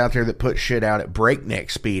bands out there that put shit out at breakneck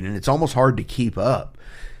speed, and it's almost hard to keep up,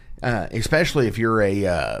 especially if you're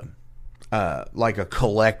like a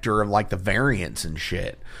collector of like the variants and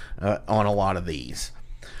shit on a lot of these.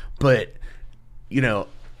 But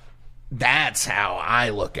that's how I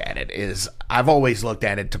look at it. Is I've always looked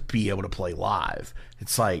at it to be able to play live.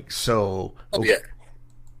 It's like, so. Okay.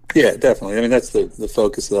 Yeah, definitely. I mean, that's the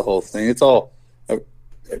focus of the whole thing.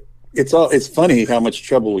 It's funny how much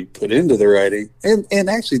trouble we put into the writing, and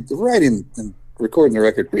actually the writing and recording the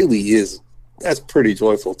record really that's pretty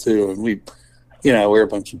joyful too. And we're a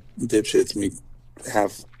bunch of dipshits, and we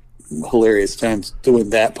have hilarious times doing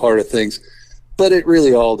that part of things. But it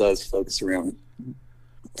really all does focus around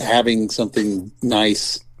having something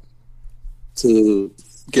nice to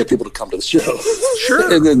get people to come to the show.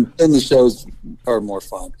 Sure. And then the shows are more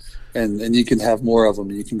fun, and you can have more of them,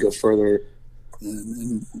 and you can go further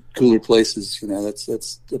and cooler places.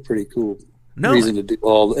 That's a pretty cool reason to do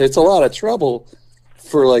all. It's a lot of trouble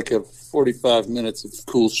for like a 45 minutes of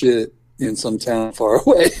cool shit in some town far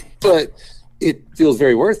away, but it feels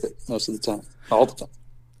very worth it most of the time, all the time.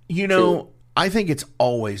 I think it's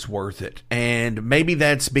always worth it, and maybe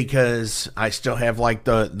that's because I still have like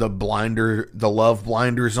the love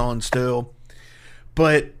blinders on still.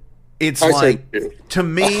 But it's to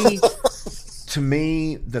me,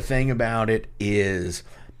 the thing about it is,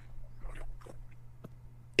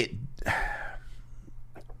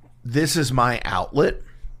 this is my outlet,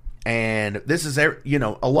 and this is a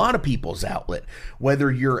lot of people's outlet,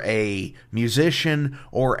 whether you're a musician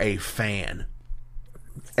or a fan.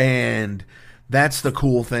 And that's the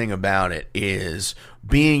cool thing about it, is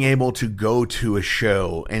being able to go to a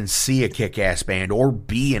show and see a kick-ass band or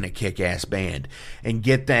be in a kick-ass band and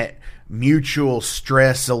get that mutual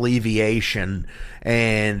stress alleviation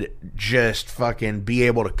and just fucking be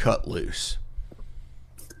able to cut loose.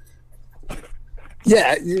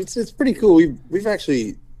 Yeah, it's pretty cool. We've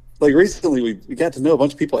actually, like, recently we got to know a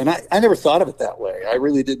bunch of people, and I never thought of it that way. I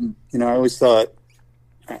really didn't. I always thought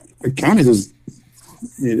it kind of just,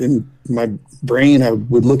 in my brain, I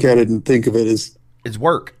would look at it and think of it as it's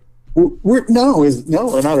work. No,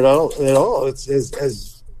 not at all. It's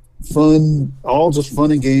as fun, all just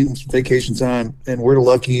fun and games, vacation time, and we're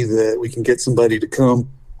lucky that we can get somebody to come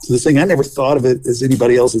to this thing. I never thought of it as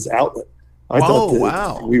anybody else's outlet. I thought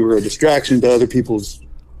that we were a distraction to other people's.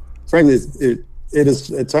 Frankly, it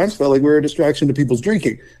is at times felt like we were a distraction to people's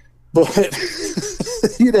drinking, but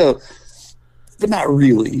but not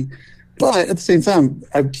really. But at the same time,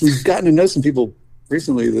 we've gotten to know some people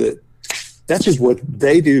recently that's just what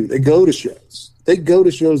they do. They go to shows. They go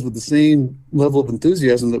to shows with the same level of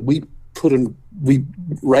enthusiasm that we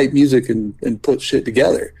write music and put shit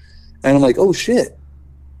together. And I'm like, oh shit,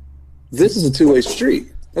 this is a two-way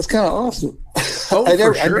street. That's kind of awesome. Oh, I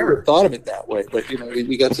never thought of it that way, but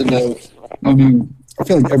we got to know. I mean, I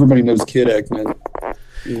feel like everybody knows Kid Eggman.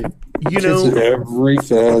 You It's at know, every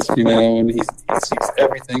fest, and he sees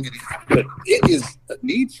everything. But it is a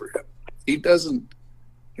need for him. He doesn't.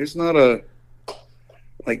 There's not a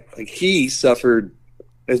like he suffered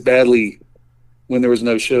as badly when there was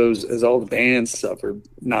no shows as all the bands suffered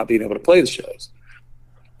not being able to play the shows.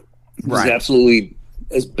 It was absolutely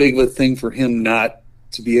as big of a thing for him not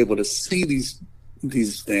to be able to see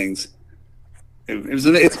these things.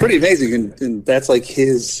 It's pretty amazing, and that's like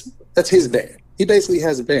his band. He basically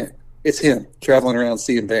has a band. It's him traveling around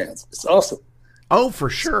seeing bands. It's awesome. Oh, for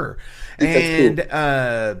sure. And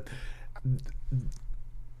cool.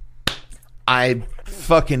 I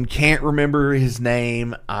fucking can't remember his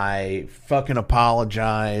name. I fucking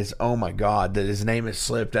apologize. Oh my God, that his name has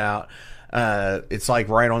slipped out. It's like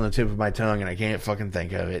right on the tip of my tongue, and I can't fucking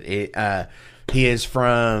think of it. He is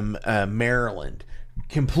from Maryland.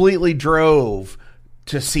 Completely drove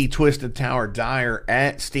to see Twisted Tower Dire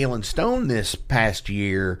at Steel and Stone this past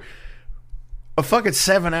year. A fucking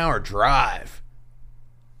 7-hour drive.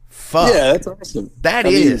 Fuck. Yeah, that's awesome. That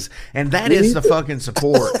is the fucking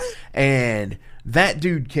support. And that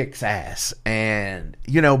dude kicks ass. And,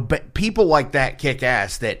 but people like that kick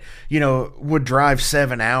ass that, would drive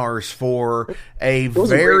 7 hours for a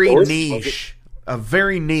very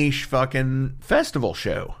niche fucking festival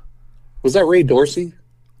show. Was that Ray Dorsey?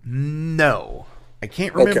 No. I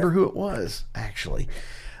can't remember who it was, actually.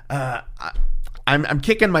 I'm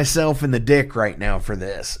kicking myself in the dick right now for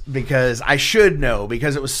this because I should know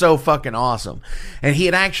because it was so fucking awesome. And he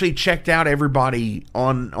had actually checked out everybody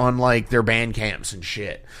on like their band camps and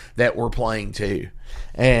shit that were playing too.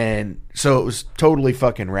 And so it was totally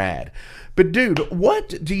fucking rad. But dude,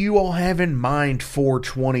 what do you all have in mind for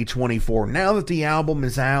 2024? Now that the album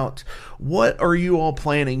is out, what are you all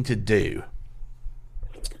planning to do?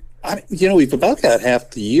 We've about got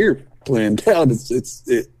half the year planned out.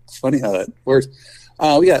 It's funny how that works.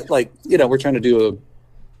 We got we're trying to do a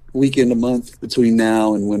weekend a month between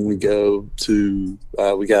now and when we go to.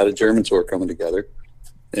 We got a German tour coming together,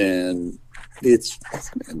 and it's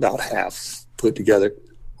about half put together.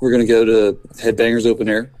 We're going to go to Headbangers Open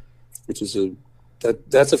Air, which is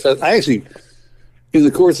that's a fest. I actually, in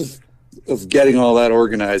the course of getting all that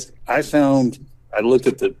organized, I looked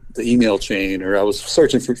at the email chain, or I was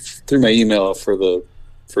searching through my email for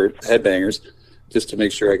Headbangers just to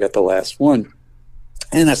make sure I got the last one.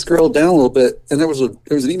 And I scrolled down a little bit, and there was an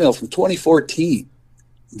email from 2014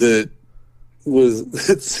 that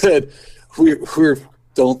said, we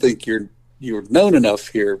don't think you're known enough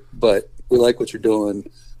here, but we like what you're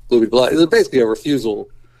doing. Blah, blah, blah. It was basically a refusal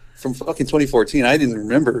from fucking 2014. I didn't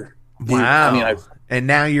remember. Wow. And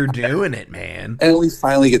now you're doing it, man. And we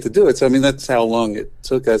finally get to do it. So, that's how long it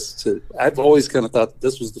took us to. I've always kind of thought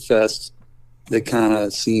this was the fest that kind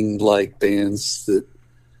of seemed like bands that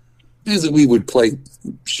we would play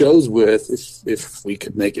shows with if we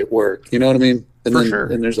could make it work. You know what I mean? And For sure.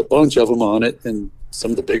 And there's a bunch of them on it, and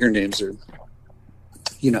some of the bigger names are,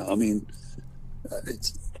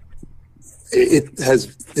 it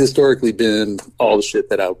has historically been all the shit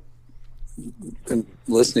that I've been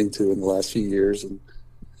listening to in the last few years. And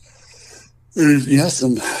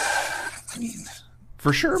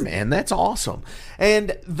for sure, man. That's awesome.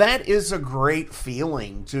 And that is a great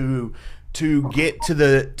feeling to get to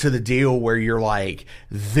the deal where you're like,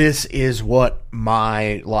 this is what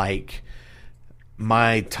my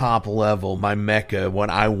top level, my mecca, what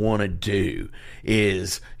I want to do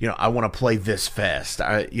is, I want to play this fest.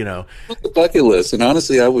 The bucket list. And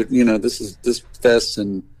honestly, I would, this fest,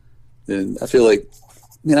 and I feel like,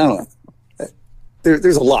 I don't know.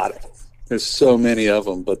 There's a lot of them. There's so many of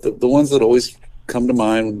them, but the ones that always come to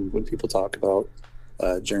mind when people talk about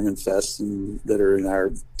German fests and that are in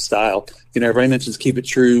our style, everybody mentions Keep It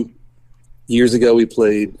True. Years ago, we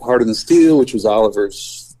played Harder Than Steel, which was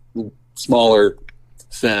Oliver's smaller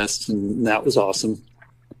fest, and that was awesome.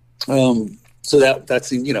 So that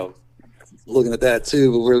seemed, looking at that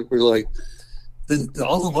too, but we're like, then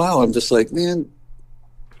all the while I'm just like, man,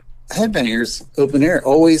 Headbangers Open Air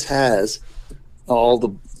always has all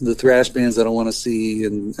the thrash bands that I want to see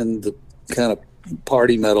and the kind of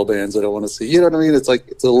party metal bands that I want to see. You know what I mean? It's like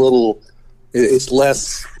it's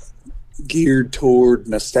less geared toward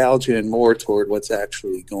nostalgia and more toward what's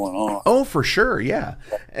actually going on. Oh, for sure, yeah.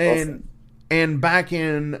 And back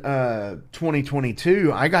in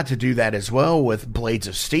 2022, I got to do that as well with Blades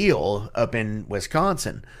of Steel up in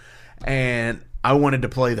Wisconsin. And I wanted to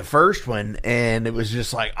play the first one, and it was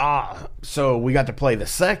just like, so we got to play the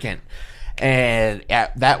second, and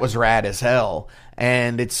that was rad as hell.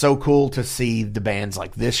 And it's so cool to see the bands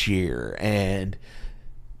like this year, and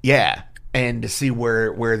to see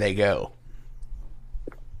where they go.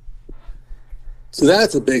 So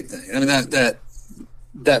that's a big thing. I mean,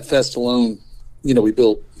 that fest alone, you know, we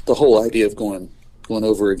built the whole idea of going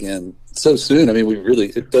over again so soon. I mean,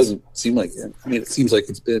 it doesn't seem like, I mean, it seems like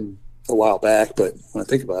it's been a while back, but when I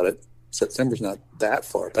think about it, September's not that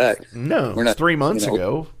far back. No, we're not 3 months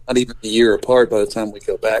ago. Not even a year apart by the time we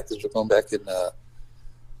go back, because we're going back in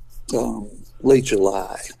late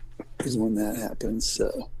July is when that happens.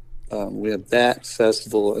 So we have that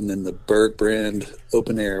festival, and then the Berg Brand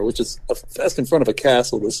Open Air, which is a fest in front of a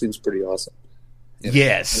castle. This seems pretty awesome. You know?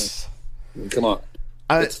 Yes. I mean, come on.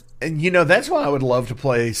 And, you know, that's why I would love to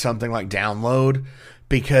play something like Download,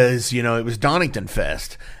 because, you know, it was Donington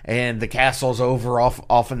Fest, and the castle's over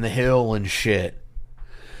off in the hill and shit.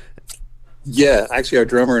 Yeah, actually, our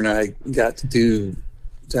drummer and I got to do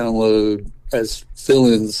Download as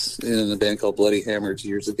fill-ins in a band called Bloody Hammers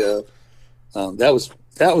years ago. That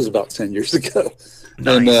was about 10 years ago.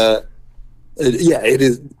 Nice. And it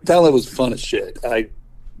is. Download was fun as shit.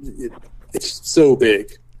 It's so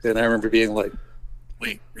big, and I remember being like,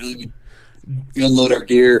 "Wait, really? We unload our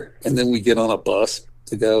gear, and then we get on a bus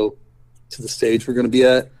to go to the stage we're going to be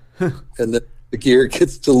at, and the gear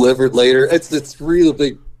gets delivered later." It's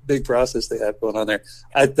really big process they have going on there.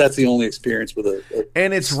 That's the only experience with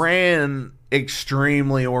and it's ran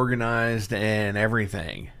extremely organized and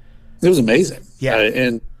everything. It was amazing. Yeah.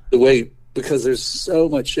 And the way, because there's so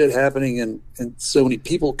much shit happening and so many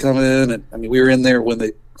people come in, and I mean, we were in there when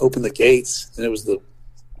they opened the gates, and it was the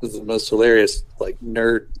most hilarious, like,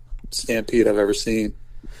 nerd stampede I've ever seen.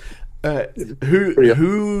 Who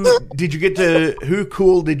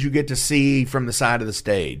cool did you get to see from the side of the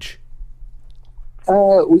stage?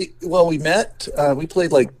 We met. We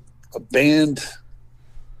played like a band,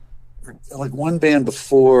 like one band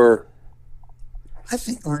before. I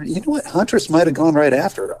think, or you know what, Huntress might have gone right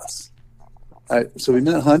after us. So we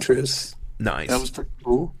met Huntress. Nice. That was pretty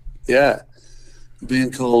cool. Yeah, a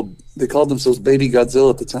band they called themselves Baby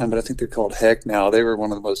Godzilla at the time, but I think they're called Heck now. They were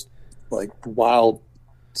one of the most like wild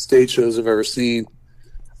stage shows I've ever seen.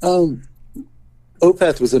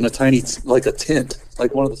 Opeth was in a tiny, like a tent,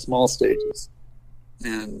 like one of the small stages.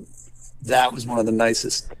 And that was one of the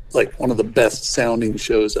nicest, like one of the best sounding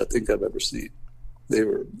shows I think I've ever seen.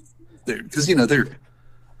 They're because, you know, they're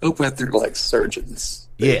like surgeons.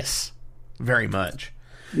 Yes, very much.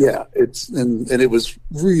 Yeah, and it was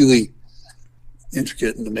really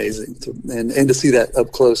intricate and amazing and to see that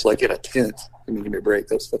up close, like in a tent. I mean, give me a break.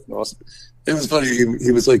 That was fucking awesome. It was funny.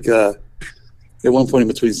 He was like at one point in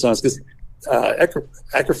between songs, because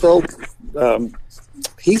Ackerfeld,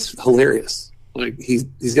 he's hilarious. Like he's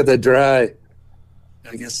got that dry,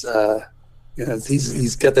 I guess. You know,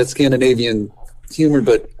 he's got that Scandinavian humor,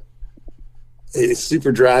 but it's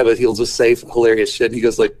super dry. But he'll just say hilarious shit. And he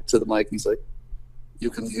goes like to the mic, and he's like, "You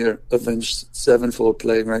can hear Avenged Sevenfold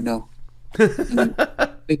playing right now." And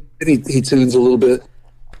he tunes a little bit,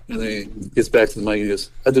 and then he gets back to the mic and he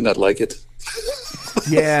goes, "I do not like it."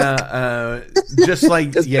 Yeah, just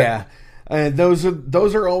like yeah. Those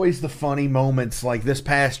are always the funny moments. Like this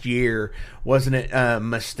past year, wasn't it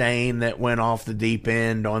Mustaine that went off the deep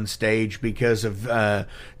end on stage because of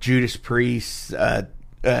Judas Priest's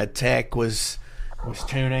tech was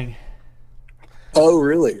tuning? Oh,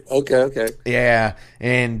 really? Okay. Yeah,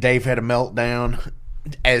 and Dave had a meltdown,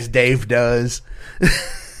 as Dave does.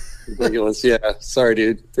 Ridiculous. Yeah, sorry,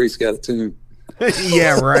 dude. Priest got a tune.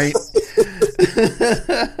 Yeah, right.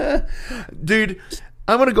 Dude,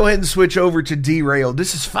 I'm going to go ahead and switch over to Derailed.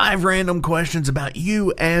 This is 5 random questions about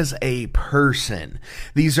you as a person.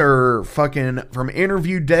 These are fucking from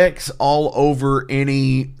interview decks all over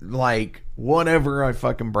any, like, whatever I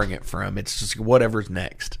fucking bring it from. It's just whatever's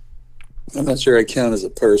next. I'm not sure I count as a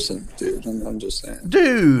person, dude. I'm just saying.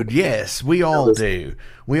 Dude, yes, we all do.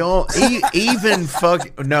 We all, even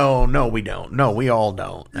fuck. No, we don't. No, we all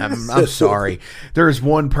don't. I'm sorry. There's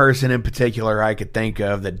one person in particular I could think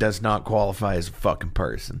of that does not qualify as a fucking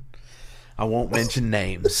person. I won't mention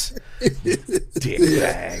names.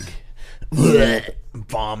 Dickbag.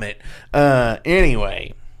 Vomit.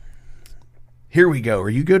 Anyway, here we go. Are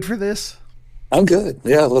you good for this? I'm good.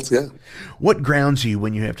 Yeah, let's go. What grounds you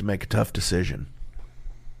when you have to make a tough decision?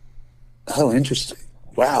 Oh, interesting.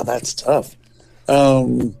 Wow, that's tough.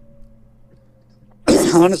 Honestly,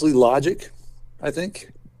 logic, I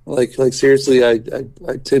think. Like seriously, I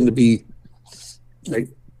tend to be like,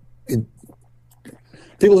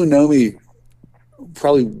 people who know me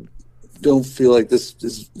probably don't feel like this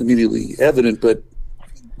is immediately evident, but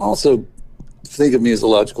also think of me as a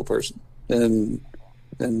logical person. And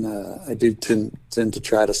I do tend to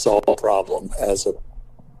try to solve a problem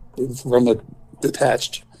from a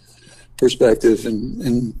detached perspective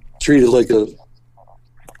and treat it like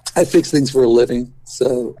I fix things for a living,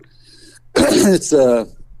 so it's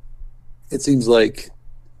it seems like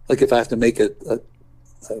if I have to make a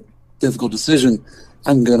difficult decision,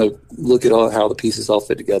 I'm going to look at how the pieces all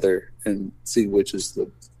fit together and see which is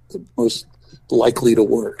the most likely to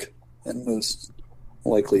work and most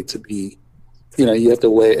likely to be, you have to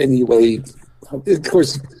weigh, and you weigh, of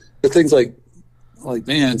course, the things like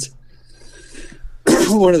bands,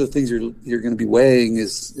 one of the things you're going to be weighing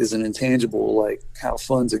is an intangible, like how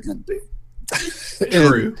fun's it going to be.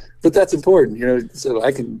 True. But that's important, so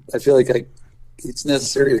I feel like it's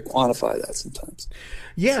necessary to quantify that sometimes.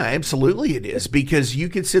 Yeah, absolutely it is, because you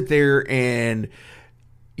can sit there and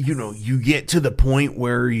you get to the point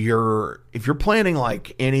where if you're planning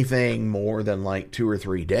like anything more than like 2 or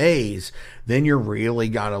 3 days, then you're really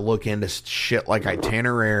got to look into shit like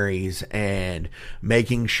itineraries and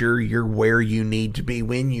making sure you're where you need to be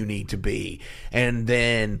when you need to be. And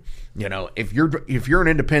then, if you're an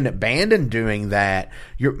independent band and doing that,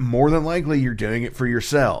 you're more than likely you're doing it for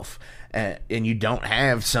yourself. And you don't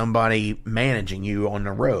have somebody managing you on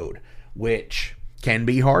the road, which can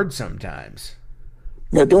be hard sometimes.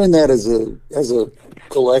 Doing that as a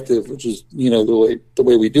collective, which is the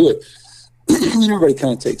way we do it, everybody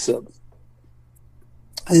kind of takes up.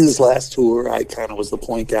 In this last tour, I kind of was the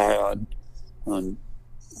point guy on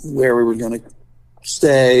where we were going to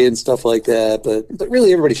stay and stuff like that, but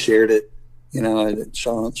really everybody shared it.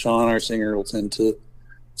 Sean, our singer, will tend to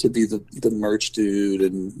be the merch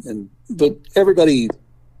dude, but everybody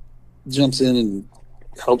jumps in and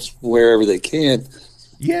helps wherever they can.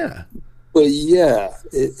 Yeah. But yeah,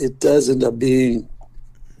 it does end up being,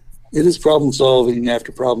 it is problem solving after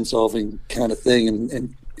problem solving kind of thing.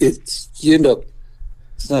 And it's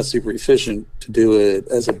not super efficient to do it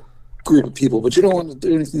as a group of people, but you don't want to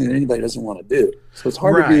do anything that anybody doesn't want to do. So it's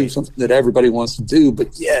hard to do something that everybody wants to do,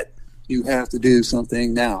 but yet you have to do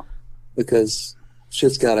something now because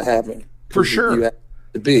shit's got to happen. For sure. You have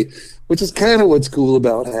to be, which is kind of what's cool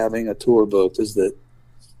about having a tour booked, is that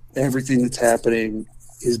everything that's happening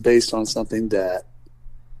is based on something that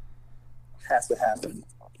has to happen.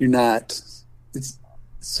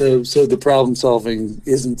 So the problem solving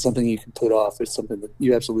isn't something you can put off. It's something that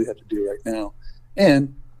you absolutely have to do right now.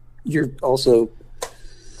 And you're also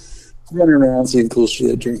running around seeing cool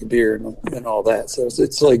shit, drinking beer and all that. So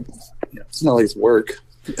it's like, it's not like it's work.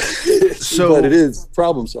 But it is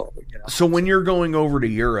problem solving. So when you're going over to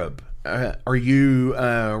Europe, are you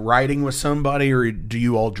riding with somebody, or do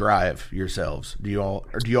you all drive yourselves? Do you all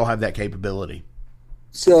have that capability?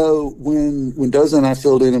 So when Doza and I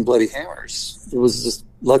filled in Bloody Hammers, it was just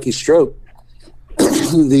lucky stroke.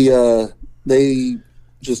 They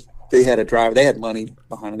had a driver. They had money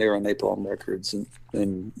behind it. They were on Napalm Records,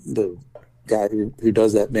 and the guy who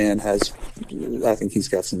does that band I think he's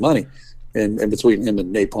got some money. And between him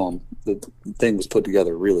and Napalm, the thing was put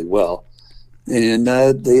together really well. And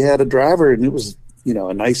they had a driver, and it was,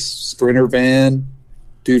 a nice Sprinter van,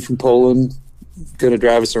 dude from Poland, going to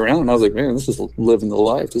drive us around. And I was like, man, this is living the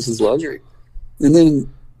life. This is luxury. And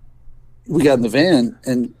then we got in the van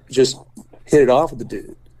and just hit it off with the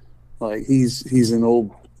dude. Like he's an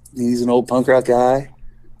old punk rock guy,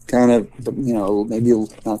 kind of, maybe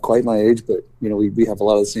not quite my age, but we have a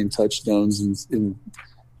lot of the same touchstones in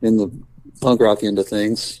the punk rock end of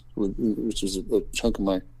things, which is a chunk of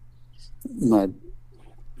my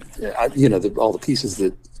all the pieces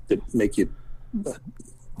that make you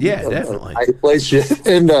definitely play shit.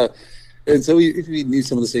 And so we knew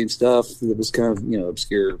some of the same stuff that was kind of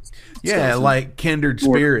obscure stuff. Like kindred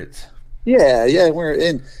spirits. Yeah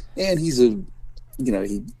and he's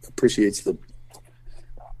he appreciates the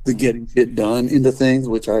getting shit done into things,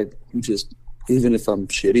 which I just, even if I'm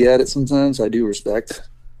shitty at it sometimes, I do respect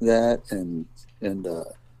that. And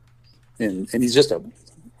he's just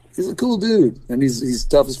he's a cool dude, and he's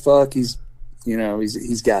tough as fuck. He's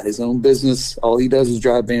got his own business. All he does is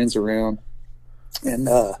drive bands around, and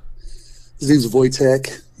his name's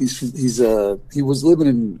Wojtek. He was living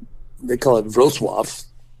in, they call it Wrocław,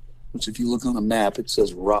 which if you look on a map it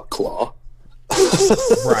says Rock Claw.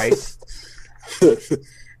 Right.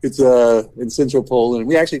 It's in central Poland.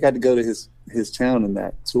 We actually got to go to his town in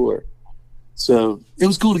that tour. So it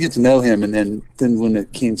was cool to get to know him. And then when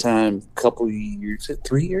it came time, a couple of years,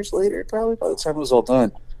 3 years later, probably by the time it was all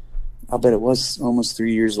done, I bet it was almost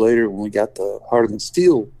 3 years later when we got the Harder Than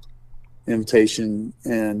Steel invitation,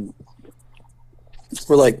 and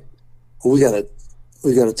we're like, well, we gotta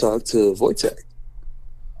talk to Wojtek.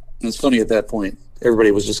 And it's funny, at that point,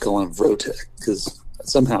 everybody was just calling him Vrotek because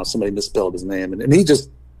somehow somebody misspelled his name, and he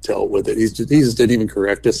just dealt with it. He just didn't even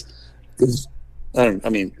correct us, because I don't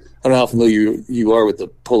know how familiar you are with the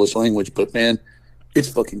Polish language, but man, it's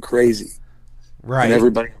fucking crazy. Right. And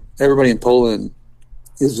everybody in Poland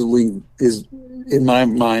is in my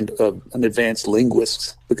mind an advanced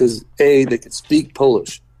linguist because A, they can speak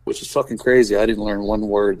Polish, which is fucking crazy. I didn't learn one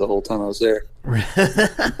word the whole time I was there.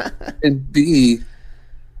 And B,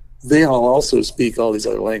 they all also speak all these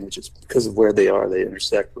other languages because of where they are. They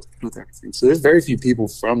intersect with everything. So there's very few people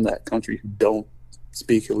from that country who don't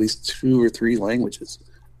speak at least 2 or 3 languages,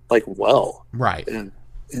 like, well. Right. And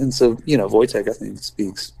so, Wojtek,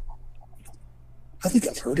 I think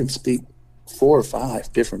I've heard him speak 4 or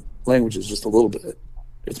 5 different languages just a little bit.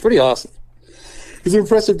 It's pretty awesome. He's an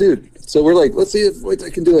impressive dude. So we're like, let's see if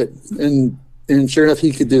Wojtek can do it. And sure enough,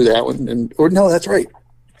 he could do that one. No, that's right.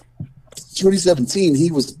 2017,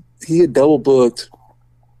 he had double booked.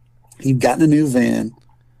 He'd gotten a new van,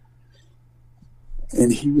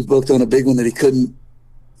 and he was booked on a big one that he couldn't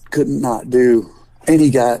not do. And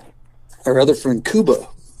he got our other friend Kuba,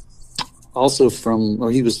 also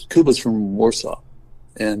Kuba's from Warsaw,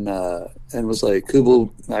 and was like, Kuba,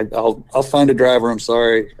 I'll find a driver. I'm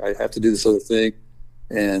sorry, I have to do this other thing,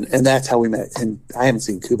 and that's how we met. And I haven't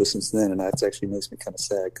seen Kuba since then, and that actually makes me kind of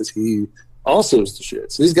sad because he also is the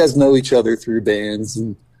shit. So these guys know each other through bands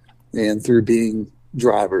and through being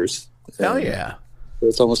drivers. Hell yeah! So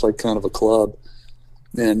it's almost like kind of a club,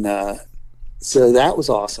 and so that was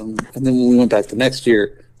awesome. And then when we went back the next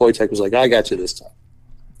year, Wojtek was like, "I got you this time,"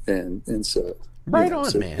 and so right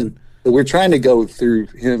on, man. So we're trying to go through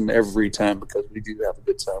him every time because we do have a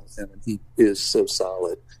good time with him, and he is so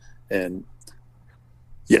solid, and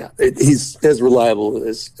he's as reliable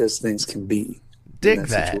as things can be. Dig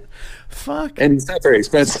that. Fuck. And he's not very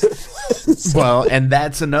expensive. So. Well, and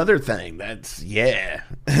that's another thing. That's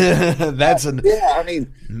that's I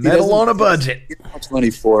mean, metal on a budget. He doesn't much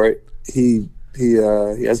money for it. He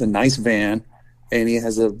has a nice van, and he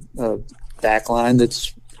has a backline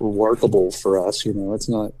that's workable for us. It's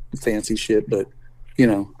not fancy shit, but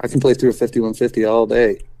I can play through a 5150 all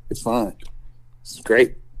day. It's fine. It's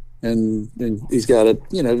great, and he's got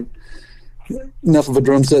enough of a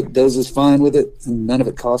drum set does us fine with it, and none of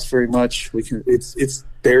it costs very much. It's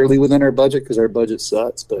barely within our budget because our budget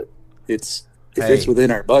sucks, but if it's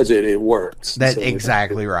within our budget, it works. That's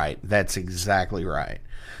exactly right. That's exactly right.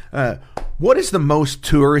 What is the most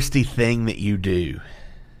touristy thing that you do?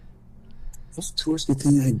 Most touristy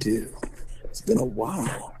thing I do? It's been a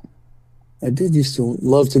while. I did used to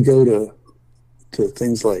love to go to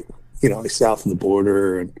things like south of the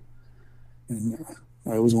border, and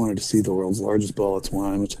I always wanted to see the world's largest ball of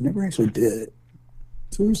twine, which I never actually did.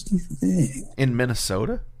 Touristy thing. In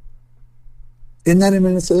Minnesota? Isn't that in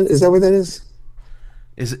Minnesota? Is that where that is?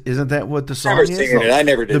 Isn't that what the song is? I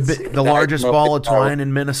never did. The largest ball of twine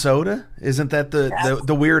in Minnesota? Isn't that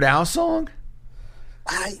the Weird Al song?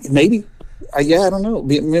 Maybe. I don't know.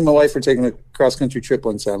 Me and my wife were taking a cross country trip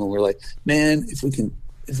one time, and we're like, man, if we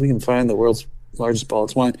can find the world's largest ball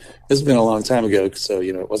of twine. This has been a long time ago, so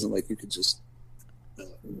it wasn't like you could just.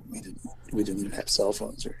 We didn't even have cell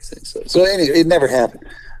phones or anything. So anyway, it never happened.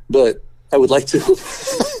 But I would like to.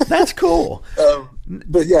 That's cool.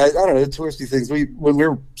 But yeah, I don't know, touristy things. When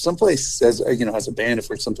we're someplace as a band, if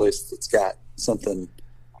we're someplace that's got something,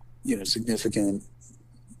 significant.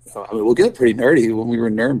 We'll get pretty nerdy. When we were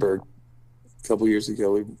in Nuremberg a couple years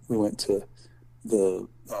ago, we went to the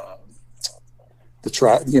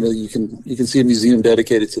trial. You can see a museum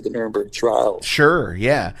dedicated to the Nuremberg trial. Sure,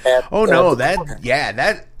 yeah.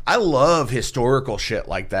 I love historical shit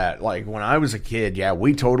like that. Like when I was a kid,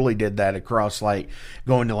 we totally did that across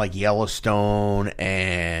going to Yellowstone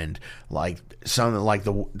and something like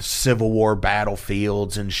the Civil War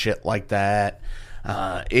battlefields and shit like that.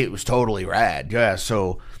 It was totally rad. Yeah,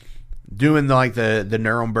 so doing the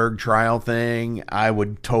Nuremberg trial thing, I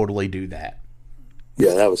would totally do that.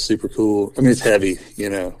 Yeah, that was super cool. I mean, it's heavy,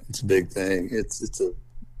 it's a big thing. It's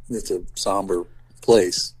a somber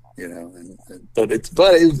place. But it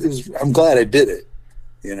was. I'm glad I did it,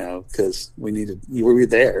 because we were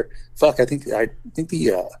there. Fuck, I think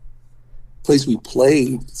the place we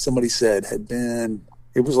played, somebody said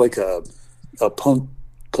it was like a punk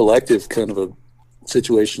collective kind of a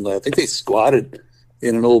situation. I think they squatted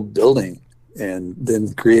in an old building and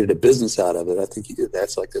then created a business out of it. I think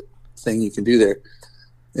that's like a thing you can do there.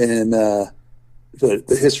 And the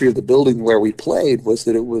history of the building where we played was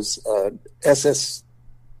that it was SS.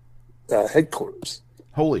 Headquarters.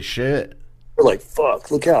 Holy shit. We're like,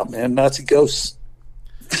 fuck, look out, man, Nazi ghosts.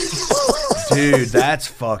 Dude, that's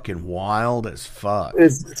fucking wild as fuck.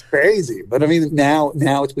 It's crazy. But I mean, now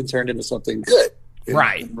it's been turned into something good.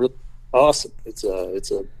 Right. Really awesome. It's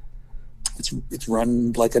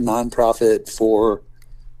run like a nonprofit for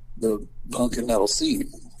the punk and metal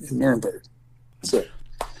scene in Nuremberg. So,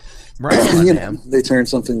 Right on, you man. know, they turn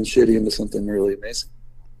something shitty into something really amazing.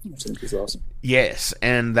 Which I think is awesome. Yes,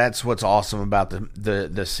 and that's what's awesome about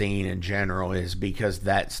the scene in general is because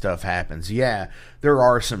that stuff happens. Yeah, there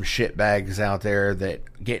are some shitbags out there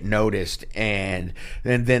that get noticed, and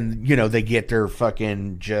then you know they get their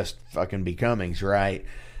fucking becomings, right?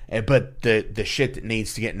 But the shit that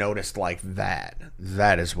needs to get noticed like that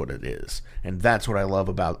is what it is, and that's what I love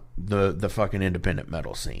about the fucking independent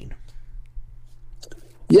metal scene.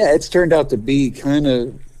 Yeah, it's turned out to be kind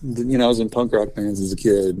of, you know, I was in punk rock bands as a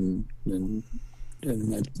kid and in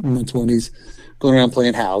my 20s, going around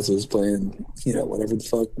playing houses, playing, you know, whatever the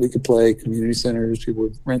fuck we could play, community centers, people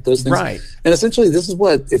would rent those things. Right. And essentially this is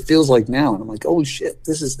what it feels like now. And I'm like, holy shit,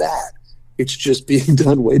 this is that. It's just being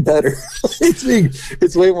done way better.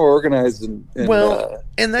 It's way more organized and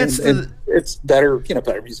it's better, you know,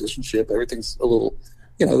 better musicianship. Everything's a little,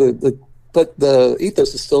 you know, but the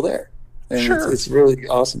ethos is still there. And sure. It's really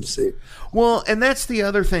awesome to see. Well, and that's the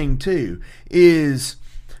other thing, too, is,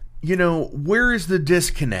 you know, where is the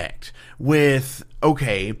disconnect with,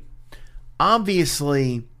 okay,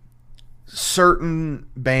 obviously certain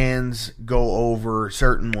bands go over,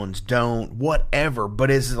 certain ones don't, whatever, but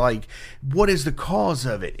is like, what is the cause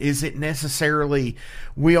of it? Is it necessarily,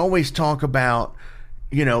 we always talk about,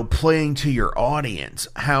 you know, playing to your audience.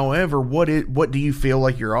 However, what do you feel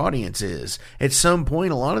like your audience is? At some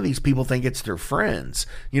point, a lot of these people think it's their friends.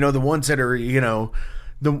 You know, the ones that are, you know,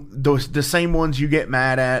 the same ones you get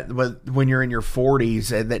mad at when you're in your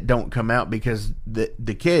 40s and that don't come out because the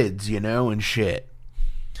kids, you know, and shit.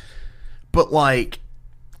 But like,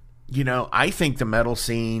 you know, I think the metal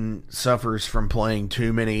scene suffers from playing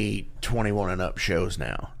too many 21 and up shows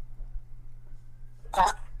now.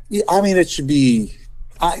 I mean, it should be.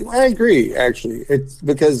 I agree, actually. It's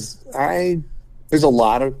because there's a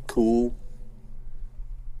lot of cool,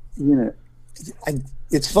 you know,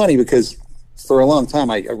 it's funny because for a long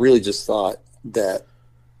time I really just thought that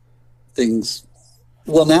things,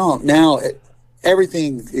 well, now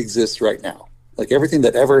everything exists right now. Like everything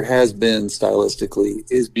that ever has been stylistically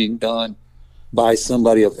is being done by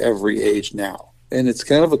somebody of every age now. And it's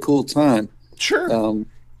kind of a cool time. Sure.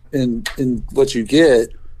 And what you get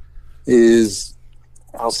is,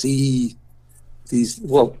 I'll see these.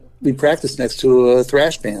 Well, we practice next to a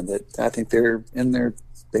thrash band that I think they're in there.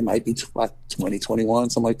 They might be 20, 21,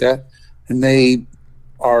 something like that, and they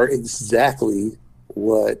are exactly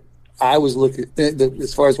what I was looking.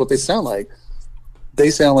 As far as what they sound like,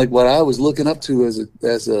 they sound like what I was looking up to as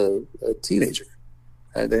a teenager,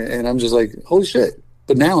 and I'm just like, holy shit!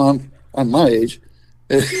 But now I'm my age,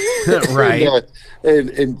 right?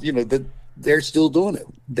 and you know that they're still doing it.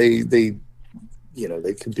 They you know,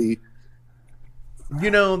 they could be.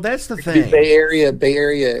 You know, that's the thing. Bay Area, mid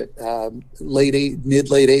late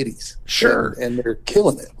 80s. Sure, and they're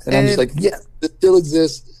killing it. And I'm just like, yeah, it still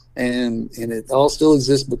exists, and it all still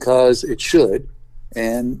exists because it should,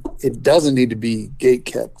 and it doesn't need to be gate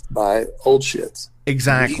kept by old shits.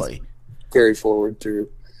 Exactly. Carried forward through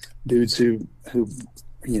dudes who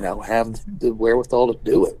you know have the wherewithal to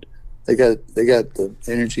do it. They got the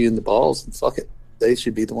energy and the balls, and fuck it, they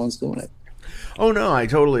should be the ones doing it. Oh no, I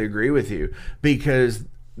totally agree with you because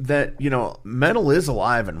that, you know, metal is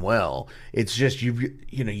alive and well. It's just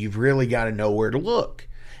you've really got to know where to look.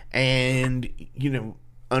 And you know,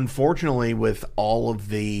 unfortunately with all of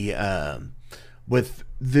the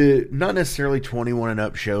not necessarily 21 and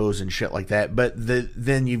up shows and shit like that, but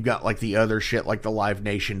then you've got like the other shit like the Live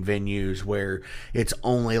Nation venues where it's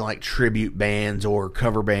only like tribute bands or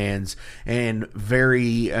cover bands and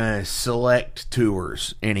very select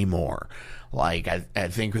tours anymore. Like, I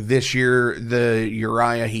think this year, the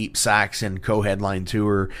Uriah Heep Saxon co-headline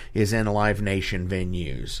tour is in Live Nation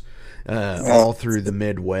venues all through the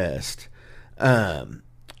Midwest.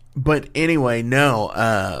 But anyway,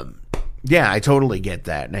 no, yeah, I totally get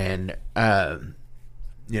that. And,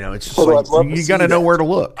 you know, it's just you got to know where to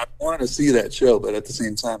look. I want to see that show, but at the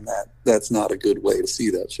same time, that's not a good way to see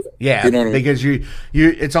that show. Yeah, you know what I mean? Because you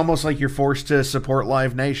it's almost like you're forced to support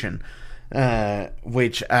Live Nation.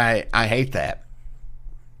 Which I hate that.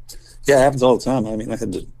 Yeah, it happens all the time. I mean, I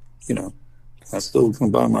had to, you know, I still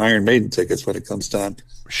can buy my Iron Maiden tickets when it comes time.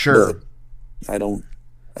 Sure. But I don't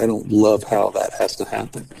love how that has to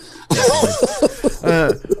happen.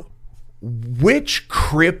 Which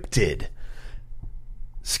cryptid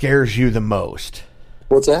scares you the most?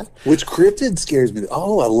 What's that? Which cryptid scares me?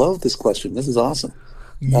 Oh, I love this question. This is awesome.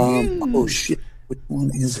 Oh shit, which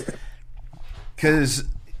one is it?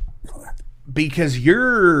 Because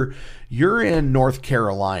you're in North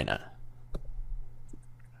Carolina,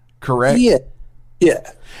 correct? Yeah,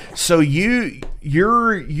 Yeah. So you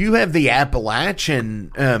have the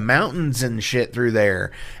Appalachian mountains and shit through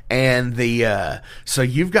there, and so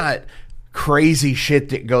you've got crazy shit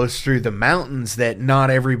that goes through the mountains that not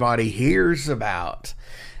everybody hears about,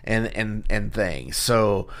 and things.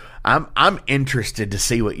 So I'm interested to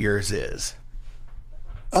see what yours is.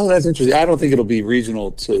 Oh, that's interesting. I don't think it'll be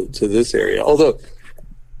regional to this area. Although,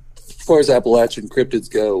 as far as Appalachian cryptids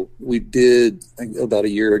go, we did, I think, about a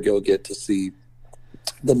year ago get to see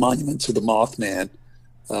the monument to the Mothman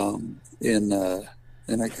and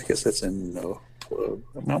I guess that's in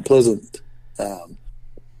Mount Pleasant,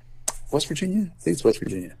 West Virginia. I think it's West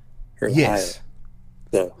Virginia or Yes.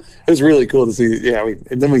 Ohio. So it was really cool to see. Yeah,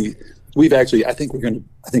 and then we've actually I think we're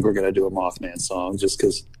gonna do a Mothman song just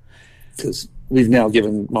because we've now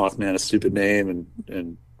given Mothman a stupid name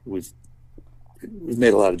and we've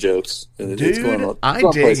made a lot of jokes. And Dude, I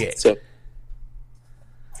dig it. So,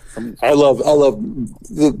 I mean, I love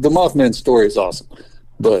the Mothman story is awesome,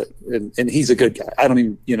 but and he's a good guy. I don't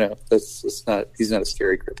even he's not a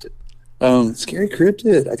scary cryptid. Scary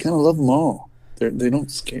cryptid, I kind of love them all. They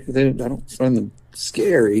don't scare. I don't find them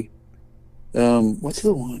scary. What's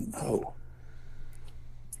the one? Oh,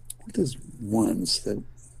 what are those ones that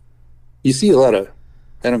you see a lot of?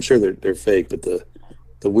 And I'm sure they're fake, but the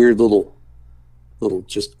weird little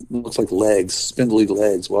just looks like legs, spindly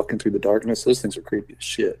legs walking through the darkness. Those things are creepy as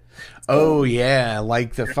shit. Oh yeah,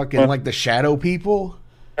 like the fucking like the shadow people.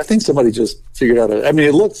 I think somebody just figured out I mean,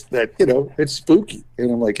 it looks that it's spooky,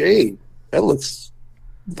 and I'm like, hey, that looks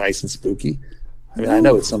nice and spooky. I mean, I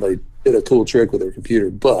know it's somebody did a cool trick with their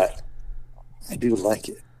computer, but I do like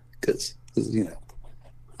it because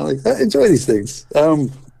I enjoy these things.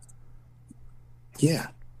 Yeah.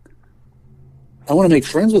 I want to make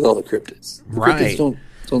friends with all the cryptids. The right. Cryptids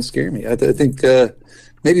don't scare me. I think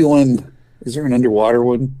maybe one. Is there an underwater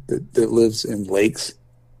one that lives in lakes?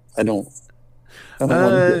 I don't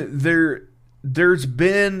There's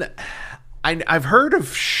been. I've heard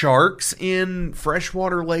of sharks in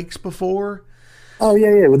freshwater lakes before. Oh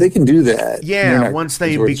yeah. Well, they can do that. Yeah, once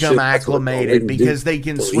they become acclimated, because they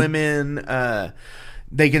can swim in.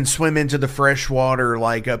 They can swim into the freshwater,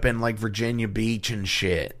 like up in like Virginia Beach and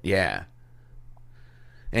shit. Yeah.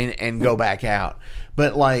 And go back out.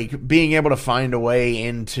 But like being able to find a way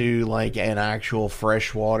into like an actual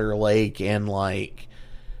freshwater lake in like,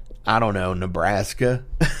 I don't know, Nebraska.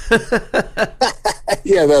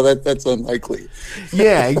 Yeah, no, that's unlikely.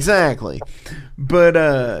 Yeah, exactly. But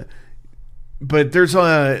there's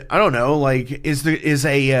I don't know, like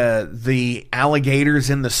the alligators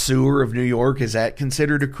in the sewer of New York, is that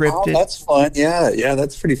considered a cryptid? Oh, that's fun. Yeah,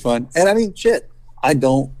 that's pretty fun. And I mean, shit, I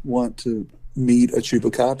don't want to meet a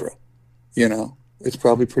chupacabra. It's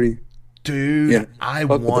probably pretty. Dude, I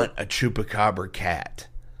want a chupacabra cat.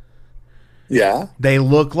 Yeah, they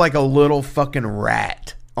look like a little fucking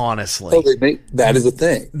rat. Honestly, that is a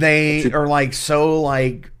thing. They are like so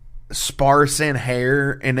like sparse in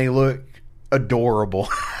hair, and they look adorable.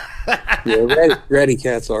 Yeah, ratty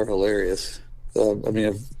cats are hilarious. I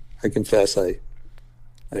mean, I confess, I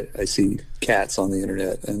see cats on the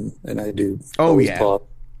internet, and I do. Oh yeah.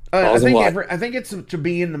 I think it's to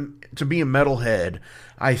be a metalhead.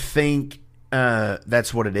 I think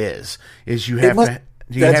that's what it is. Is you have to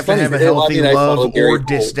have a healthy love or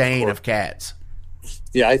disdain of cats.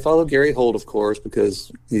 Yeah, I follow Gary Holt, of course,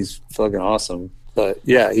 because he's fucking awesome. But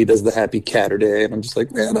yeah, he does the Happy Catter Day, and I'm just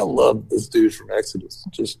like, man, I love this dude from Exodus.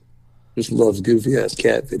 Just loves goofy ass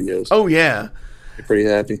cat videos. Oh yeah, you're pretty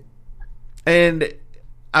happy. And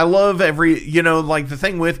I love like the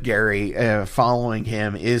thing with Gary, following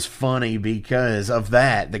him is funny because of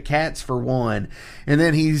that. The cats for one, and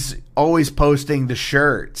then he's always posting the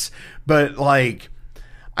shirts. But like,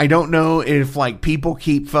 I don't know if like people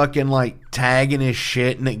keep fucking like tagging his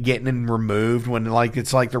shit and it getting removed when like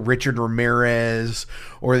it's like the Richard Ramirez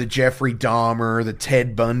or the Jeffrey Dahmer, the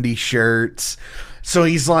Ted Bundy shirts. So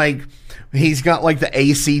he's got like the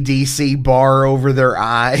AC/DC bar over their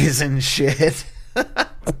eyes and shit.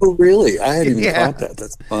 Oh really? I hadn't even thought that.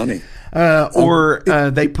 That's funny.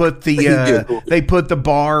 They put the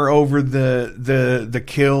bar over the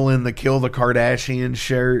kill in the Kill the Kardashian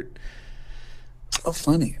shirt. Oh,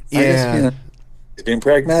 funny. Yeah, it's being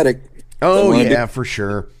pragmatic. Oh yeah, for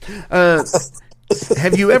sure.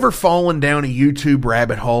 Have you ever fallen down a YouTube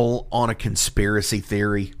rabbit hole on a conspiracy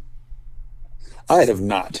theory? I have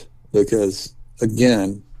not, because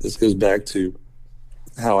again, this goes back to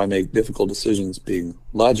how I make difficult decisions being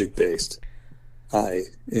logic based. I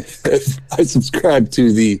subscribe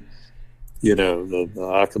to the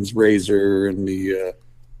Occam's razor and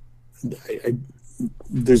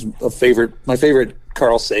there's my favorite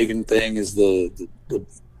Carl Sagan thing is the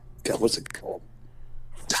God, what's it called?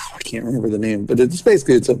 I can't remember the name, but it's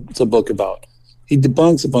basically it's a book about, he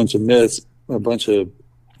debunks a bunch of myths, a bunch of,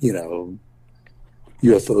 you know,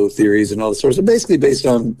 UFO theories and all this sort of stuff, basically based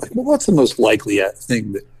on like, well, what's the most likely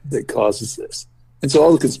thing that causes this? And so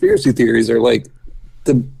all the conspiracy theories are like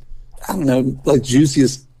the, I don't know, like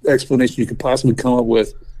juiciest explanation you could possibly come up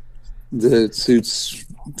with that suits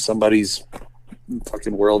somebody's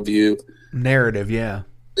fucking worldview. Narrative, yeah.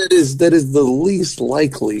 That is the least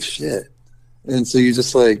likely shit. And so you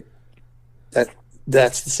just like,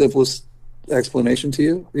 that's the simplest explanation to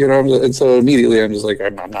you, you know. And so immediately I'm just like,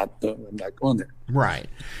 I'm not going there. Right.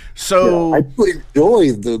 So I really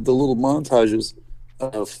enjoy the little montages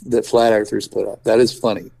that flat earthers put up. That is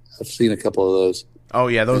funny. I've seen a couple of those. Oh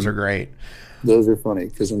yeah, those are great. Those are funny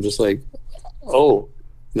because I'm just like, oh,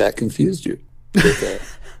 that confused you.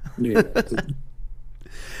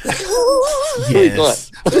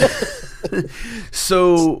 Yes.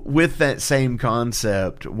 So with that same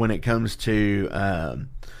concept, when it comes to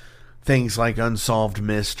things like unsolved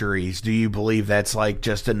mysteries, do you believe that's like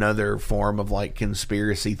just another form of like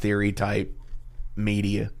conspiracy theory type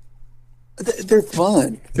media? They're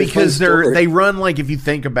fun because they run, like, if you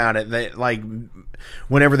think about it, that like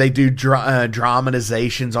whenever they do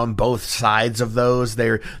dramatizations on both sides of those,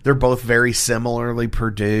 they're both very similarly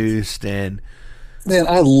produced. And man,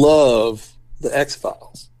 I love the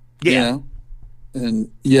X-Files. Yeah. You know?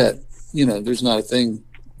 And yet, you know, there's not a thing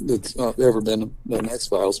that's ever been an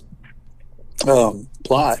X-Files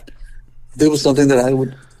plot. There was something that I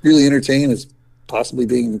would really entertain as possibly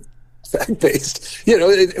being fact-based, you know,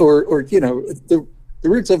 or you know, the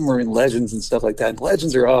roots of them are in legends and stuff like that. And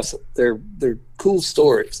legends are awesome. They're cool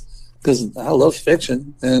stories because I love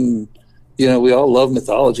fiction, and you know, we all love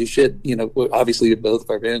mythology shit. You know, obviously both of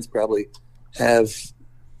our bands probably have,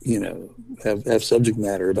 you know, have subject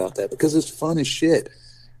matter about that because it's fun as shit.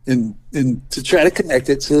 And to try to connect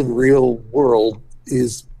it to the real world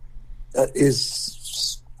is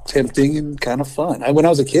tempting and kind of fun. When I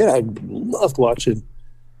was a kid, I loved watching,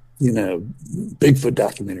 you know, Bigfoot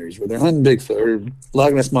documentaries where they're hunting Bigfoot, or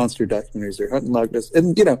Loch Ness Monster documentaries, they're hunting Loch Ness.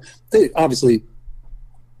 And, you know, they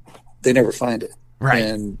never find it.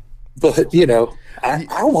 Right. But, you know,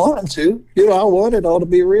 I want them to. You know, I want it all to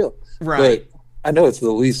be real. Right. But I know it's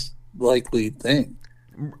the least likely thing.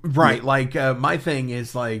 Right. Like, my thing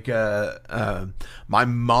is, like, my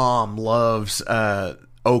mom loves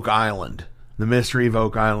Oak Island. The Mystery of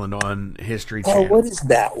Oak Island on History Channel. Oh, what is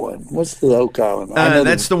that one? What's the Oak Island?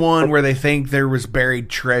 That's the one where they think there was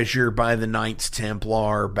buried treasure by the Knights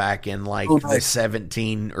Templar back in like the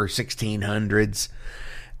 17 or 1600s.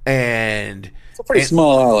 And it's a pretty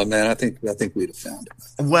small island, man. I think we'd have found it.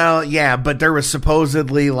 Well, yeah, but there was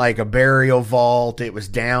supposedly like a burial vault. It was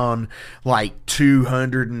down like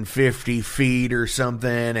 250 feet or something,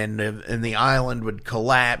 and the island would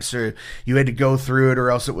collapse, or you had to go through it, or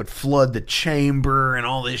else it would flood the chamber, and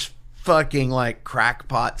all this fucking like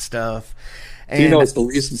crackpot stuff. And, you know, it's the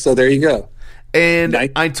least. So there you go. And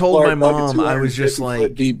I told my mom, I was just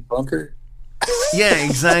like, deep bunker. Yeah,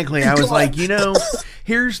 exactly. I was like, you know,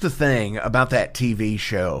 here's the thing about that TV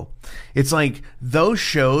show. It's like those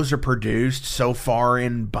shows are produced so far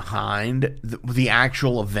in behind the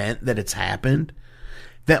actual event that it's happened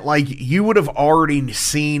that like you would have already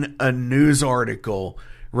seen a news article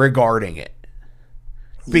regarding it.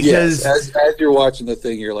 Because yes, as you're watching the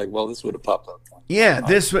thing, you're like, well, this would have popped up. Yeah,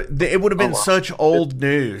 it would have been such old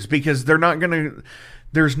news because they're not going to,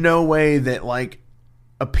 there's no way that like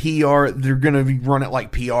a PR, they're going to run it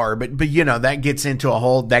like PR, but you know, that gets into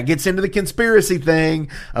the conspiracy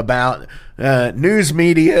thing about news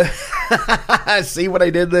media. See what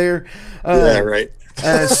I did there? Yeah, right.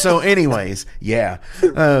 So anyways, yeah.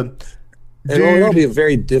 It would all be a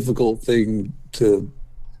very difficult thing to,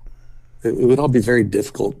 it would all be very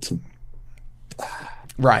difficult to,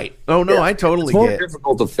 right. Oh no, yeah, I totally get it. It's more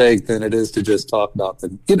difficult to fake than it is to just talk about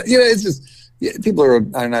them. You know, it's just, people are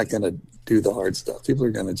not going to do the hard stuff. People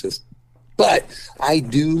are going to just, but I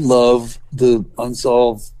do love the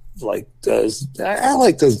unsolved, like, I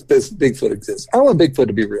like does Bigfoot exist? I want Bigfoot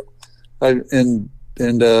to be real. But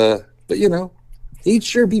you know, he'd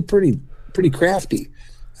sure be pretty crafty.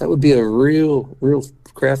 That would be a real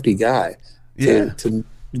crafty guy. To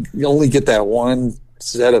only get that one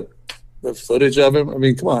set of footage of him. I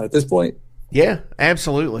mean, come on, at this point. Yeah,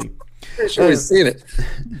 absolutely. I'm sure we've seen it.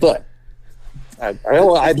 But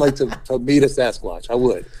I'd like to meet a Sasquatch. I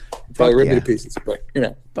would. Probably rip me to pieces, but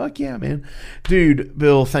Fuck yeah, man. Dude,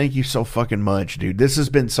 Bill, thank you so fucking much, dude. This has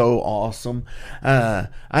been so awesome. I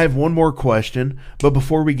have one more question, but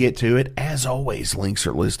before we get to it, as always, links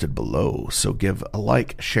are listed below. So give a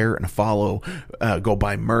like, share, and a follow. Go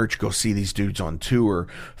buy merch. Go see these dudes on tour.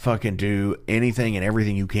 Fucking do anything and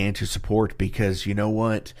everything you can to support, because you know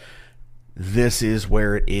what? This is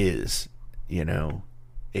where it is,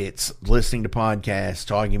 It's listening to podcasts,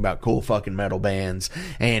 talking about cool fucking metal bands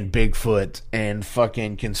and Bigfoot and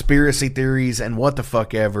fucking conspiracy theories and what the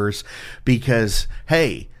fuck evers, because,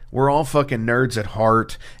 hey, we're all fucking nerds at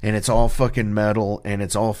heart, and it's all fucking metal, and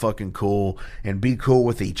it's all fucking cool, and be cool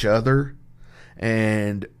with each other,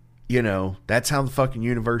 and, that's how the fucking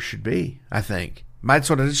universe should be, I think. That's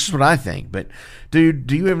just what I think. But, dude,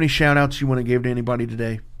 do you have any shout-outs you want to give to anybody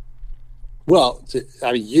today? Well,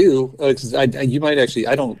 you might actually.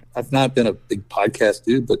 I've not been a big podcast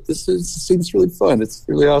dude, but this seems really fun. It's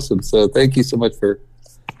really awesome. So thank you so much for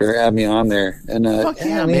having me on there. And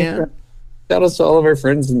man. Shout out to all of our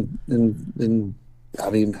friends, and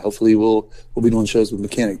hopefully we'll be doing shows with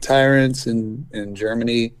Mechanic Tyrants in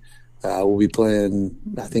Germany. We'll be playing.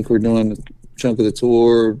 I think we're doing a chunk of the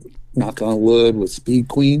tour. Knock on wood, with Speed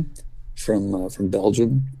Queen from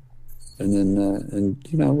Belgium. And then,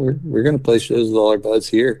 we're going to play shows with all our buds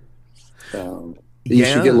here. You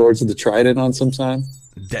should get Lords of the Trident on sometime.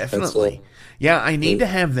 Definitely. I need to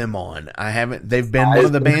have them on. I haven't. They've been one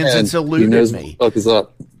of the bands that's eluded me. He knows what the fuck is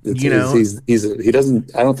up. He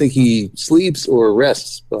doesn't. I don't think he sleeps or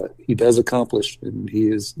rests, but he does accomplish, and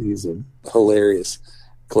he's a hilarious,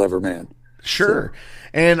 clever man. Sure. So.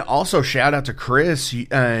 And also shout out to Chris,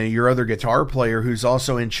 your other guitar player, who's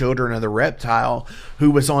also in Children of the Reptile,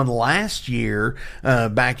 who was on last year,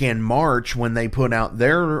 back in March, when they put out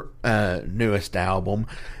their newest album,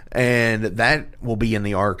 and that will be in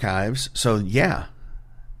the archives. So yeah.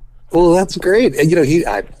 Well, that's great. And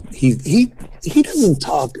he doesn't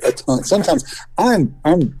talk a ton. Sometimes I'm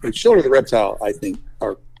Children of the Reptile, I think,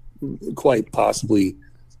 are quite possibly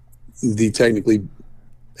the technically.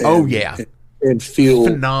 And feel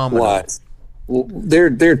phenomenal. Wise. Well,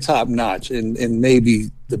 they're top notch and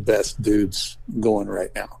maybe the best dudes going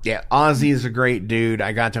right now. Yeah, Ozzy is a great dude.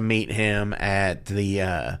 I got to meet him at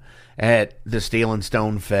the Steel and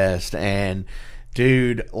Stone Fest, and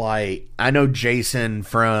dude, I know Jason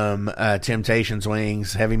from Temptations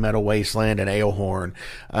Wings, Heavy Metal Wasteland, and Alehorn.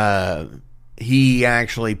 He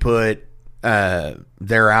actually put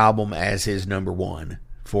their album as his number one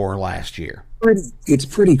for last year. It's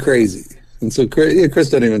pretty crazy. And so Chris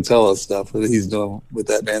doesn't even tell us stuff that he's doing with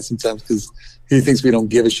that band sometimes, because he thinks we don't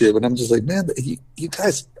give a shit. But I'm just like, man, you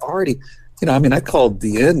guys already, I called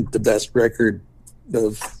The End the best record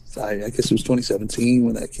of, I guess it was 2017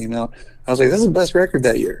 when that came out. I was like, this is the best record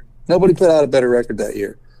that year. Nobody put out a better record that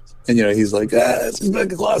year. And, he's like, this is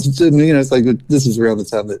like a Colossus. It's like, this is around the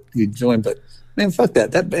time that you joined. But, man, fuck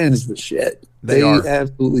that. That band is the shit. They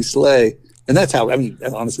absolutely slay. And that's how,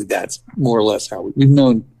 honestly, that's more or less how we've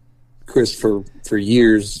known Chris for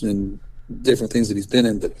years and different things that he's been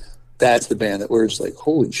in, but that's the band that we're just like,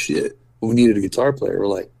 holy shit. When we needed a guitar player, we're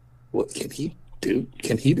like, what can he do?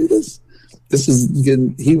 Can he do this?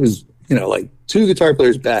 He was, like 2 guitar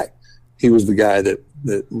players back. He was the guy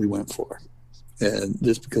that we went for. And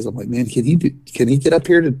just because I'm like, man, can he get up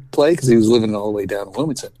here to play? Because he was living all the way down in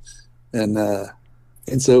Wilmington. And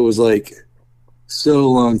so it was like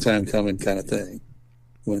so long time coming kind of thing.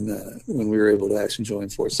 When we were able to actually join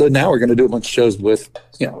forces. So now we're going to do a bunch of shows with,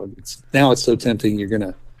 now it's so tempting. You're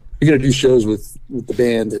going to do shows with the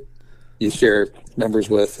band that you share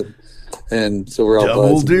members with. And so we're all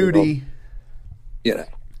double duty. Yeah.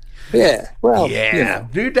 Well,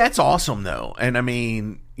 dude, that's awesome though. And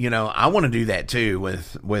I want to do that too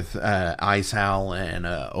with Ice Howl and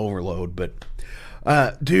Overload. But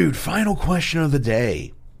dude, final question of the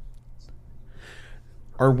day.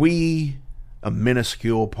 Are we a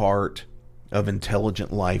minuscule part of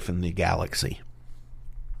intelligent life in the galaxy?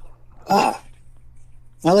 I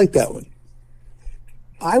like that one.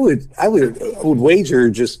 I would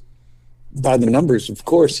wager, just by the numbers, of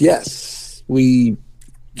course, yes. We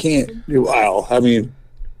can't do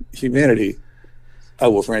humanity, I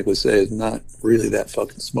will frankly say, is not really that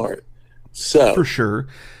fucking smart. So for sure.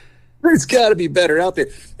 There's got to be better out there.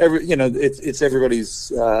 It's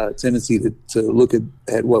everybody's tendency to look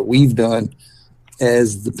at what we've done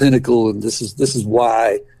as the pinnacle, and this is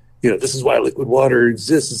why liquid water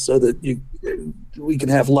exists, so that we can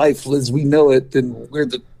have life as we know it, and we're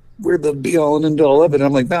the be all and end all of it. And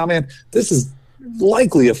I'm like, nah, man, this is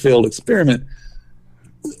likely a failed experiment.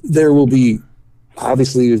 There will be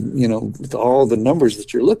obviously, you know, with all the numbers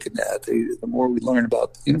that you're looking at, the more we learn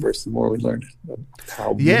about the universe, the more we learn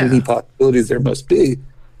how many possibilities there must be.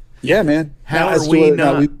 Yeah, man. How as are to we whether or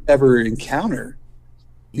not not? we ever encounter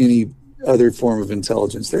any other form of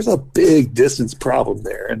intelligence? There's a big distance problem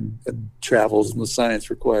there, and travels and the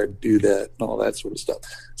science required to do that and all that sort of stuff.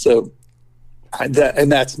 So,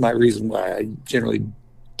 that's my reason why I generally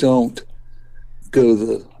don't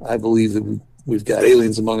go I believe that we've got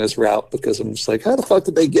aliens among us route, because I'm just like, how the fuck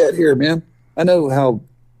did they get here, man? I know how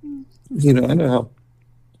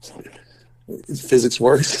physics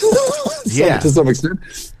works to some extent,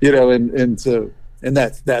 you know, and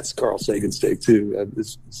that's Carl Sagan's take too.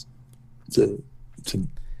 To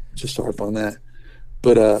just harp on that,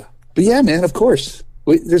 but yeah, man, of course,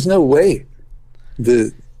 there's no way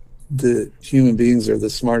the human beings are the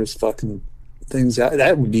smartest fucking things out.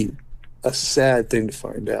 That would be a sad thing to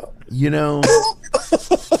find out. You know,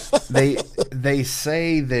 they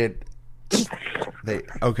say that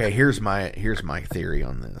here's my theory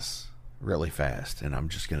on this really fast, and I'm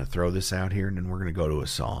just going to throw this out here, and then we're going to go to a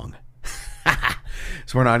song.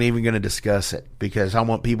 So we're not even going to discuss it, because I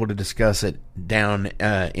want people to discuss it down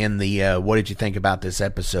in the what did you think about this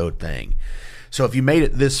episode thing. So if you made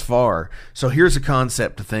it this far, so here's a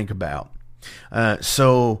concept to think about.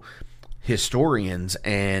 So historians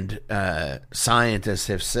and scientists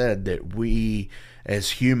have said that we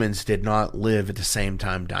as humans did not live at the same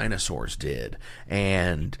time dinosaurs did.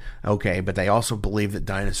 And but they also believe that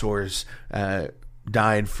dinosaurs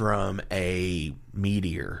died from a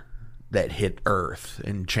meteor that hit Earth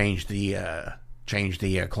and changed the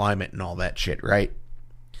climate and all that shit, right?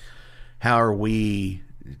 How are we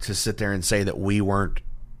to sit there and say that we weren't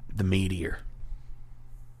the meteor?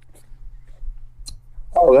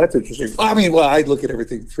 Oh, that's interesting. I mean, well, I look at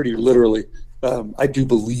everything pretty literally. I do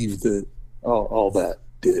believe that all that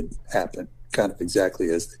did happen, kind of exactly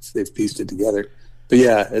as they've pieced it together. But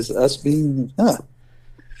yeah, as us being,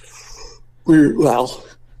 we're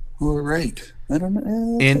right. I don't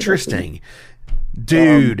know. Interesting.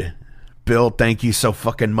 Dude, Bill, thank you so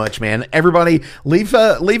fucking much, man. Everybody, leave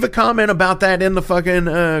a comment about that in the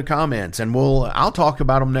fucking comments, and I'll talk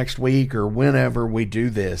about them next week or whenever we do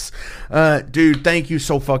this. Dude, thank you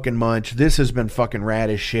so fucking much. This has been fucking rad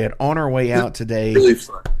as shit. On our way out today. Really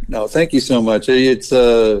fun. No, thank you so much. It's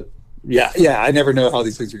yeah. I never know how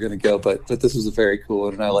these things are going to go, but this was a very cool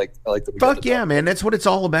one, and I like the. Fuck yeah, man! That's what it's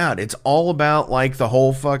all about. It's all about like the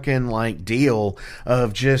whole fucking like deal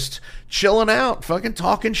of just chilling out, fucking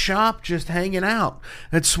talking shop, just hanging out.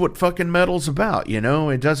 That's what fucking metal's about, you know.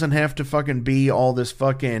 It doesn't have to fucking be all this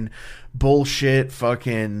fucking bullshit,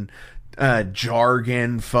 fucking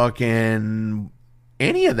jargon, fucking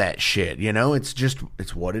any of that shit. You know,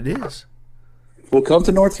 it's what it is. We'll come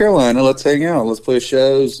to North Carolina. Let's hang out. Let's play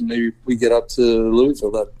shows. And maybe we get up to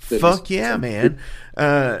Louisville. Fuck yeah, man.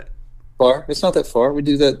 Far? It's not that far. We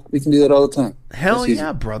do that. We can do that all the time. Hell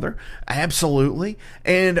yeah, brother. Absolutely.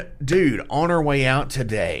 And dude, on our way out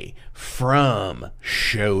today from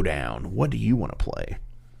Showdown, what do you want to play?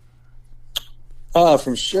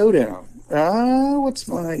 From Showdown. What's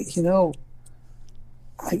my? You know,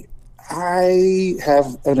 I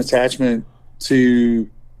have an attachment to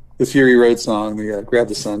the Fury Road song, the Grab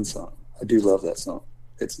the Sun song. I do love that song.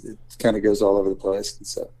 It kind of goes all over the place. And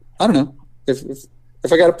so I don't know if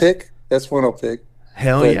I got to pick, that's one I'll pick.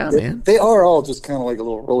 Hell yeah, man! They are all just kind of like a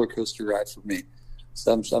little roller coaster ride for me.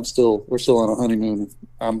 So we're still on a honeymoon.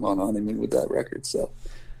 I'm on a honeymoon with that record. So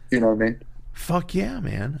you know what I mean? Fuck yeah,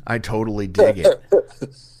 man! I totally dig it.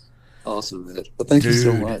 Awesome, man. Well, thank you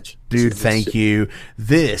so much. Dude, thank you.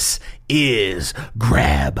 This is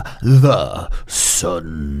Grab the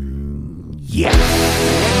Sun. Yeah.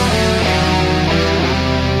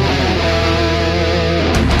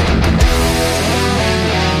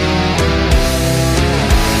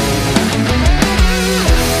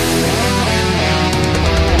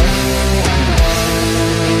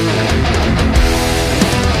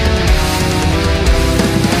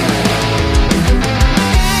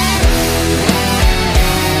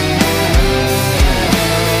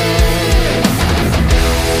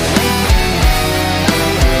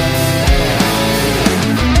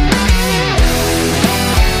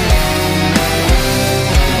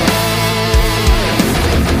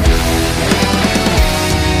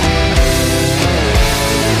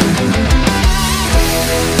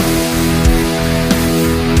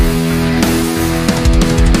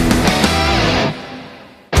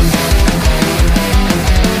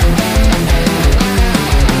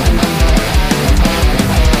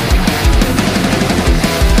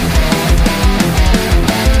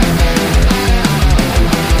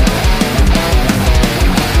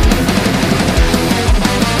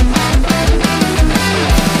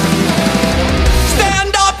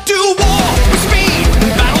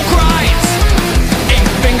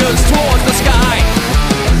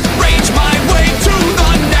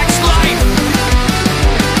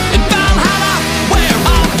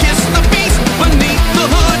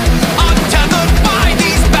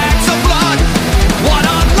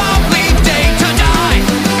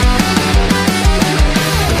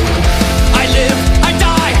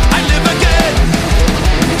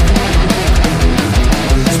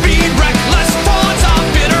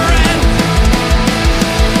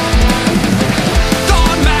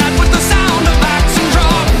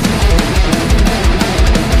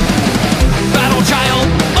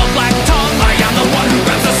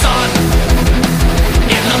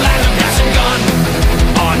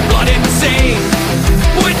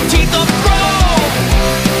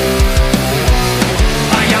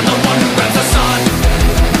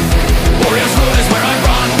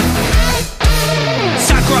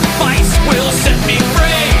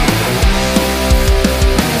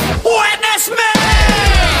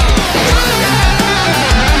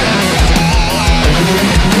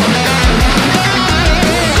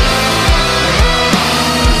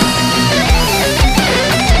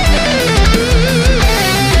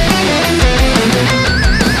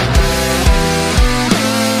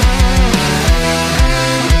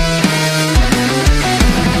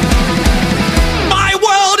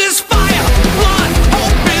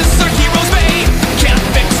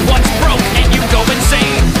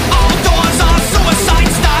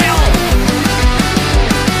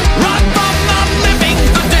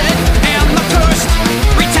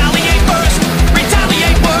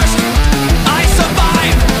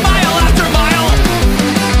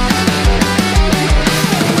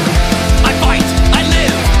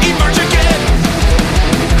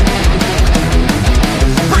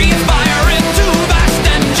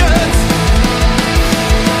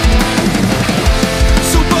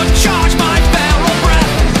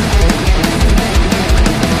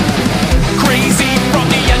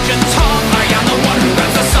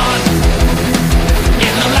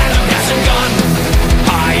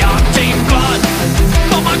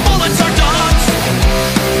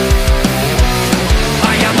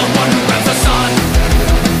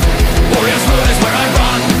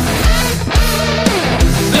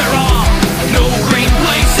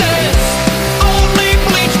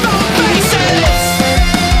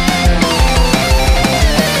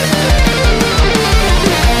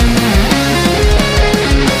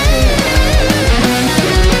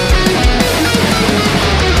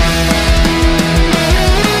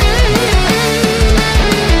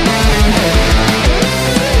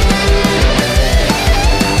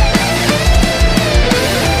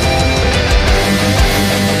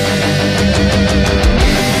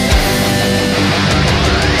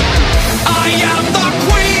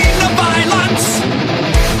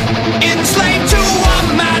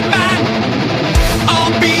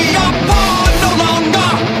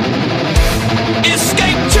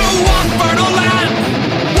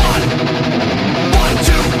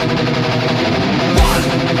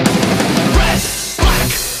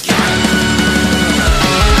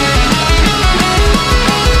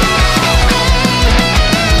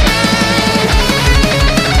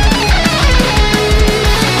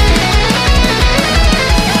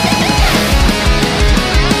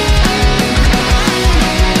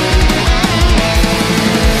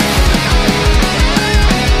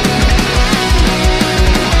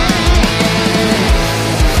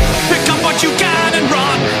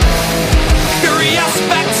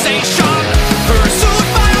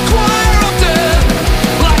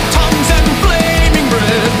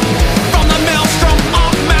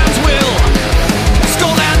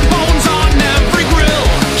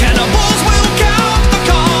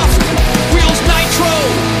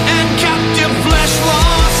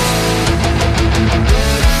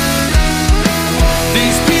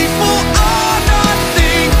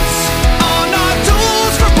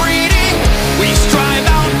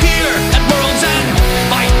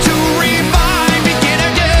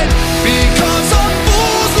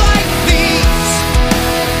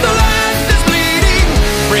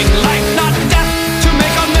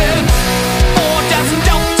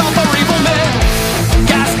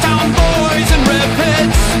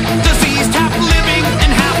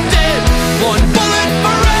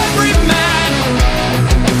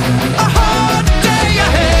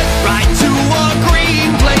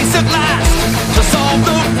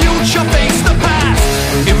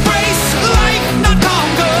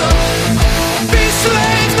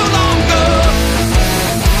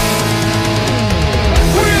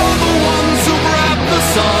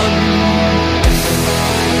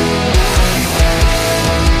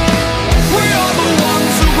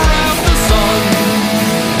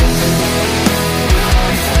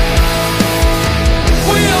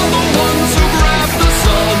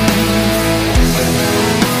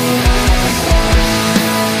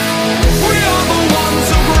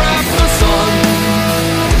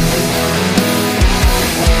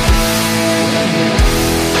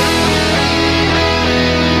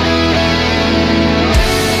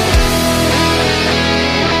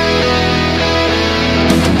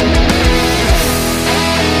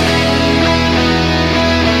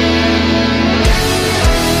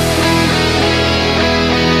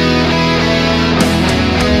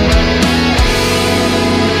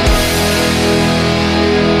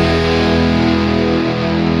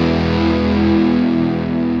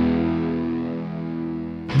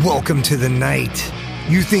 Welcome to the night.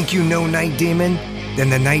 You think you know Night Demon?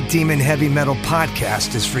 Then the Night Demon Heavy Metal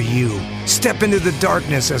Podcast is for you. Step into the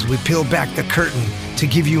darkness as we peel back the curtain to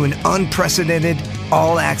give you an unprecedented,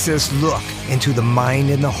 all-access look into the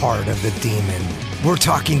mind and the heart of the demon. We're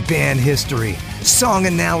talking band history, song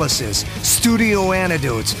analysis, studio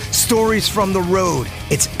anecdotes, stories from the road.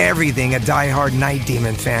 It's everything a diehard Night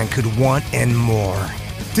Demon fan could want and more.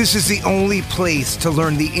 This is the only place to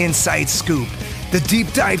learn the inside scoop, the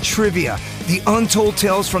deep dive trivia, the untold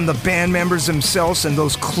tales from the band members themselves and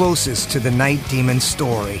those closest to the Night Demon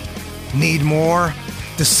story. Need more?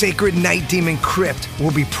 The sacred Night Demon Crypt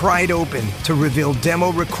will be pried open to reveal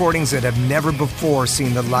demo recordings that have never before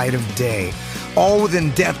seen the light of day, all with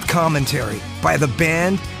in-depth commentary by the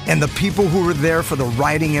band and the people who were there for the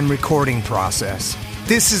writing and recording process.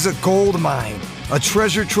 This is a gold mine, a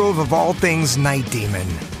treasure trove of all things Night Demon.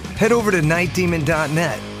 Head over to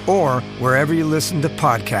nightdemon.net or wherever you listen to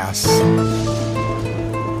podcasts.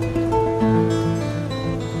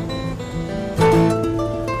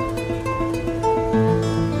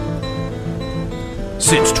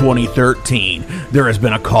 Since 2013, there has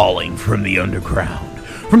been a calling from the underground,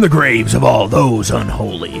 from the graves of all those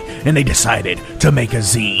unholy, and they decided to make a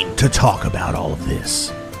zine to talk about all of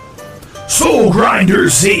this. Soul Grinder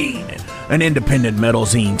Zine! An independent metal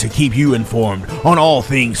zine to keep you informed on all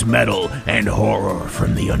things metal and horror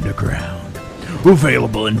from the underground.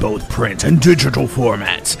 Available in both print and digital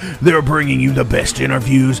formats, they're bringing you the best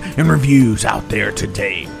interviews and reviews out there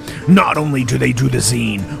today. Not only do they do the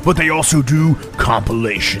zine, but they also do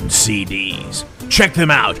compilation CDs. Check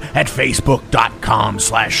them out at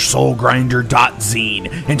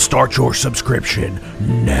facebook.com/soulgrinder.zine and start your subscription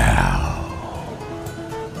now.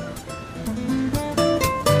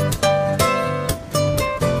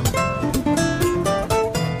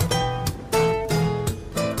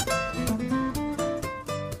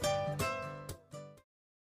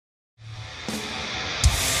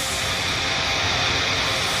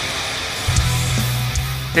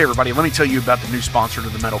 Hey everybody, let me tell you about the new sponsor to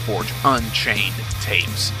the Metal Forge, Unchained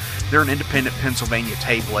Tapes. They're an independent Pennsylvania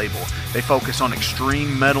tape label. They focus on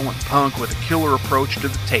extreme metal and punk with a killer approach to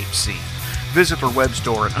the tape scene. Visit their web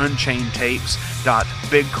store at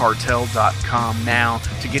unchainedtapes.bigcartel.com now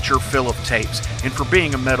to get your fill of tapes. And for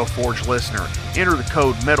being a Metal Forge listener, enter the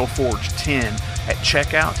code METALFORGE10 at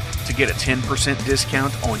checkout to get a 10%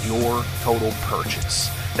 discount on your total purchase.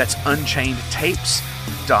 That's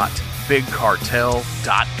unchainedtapes.bigcartel.com.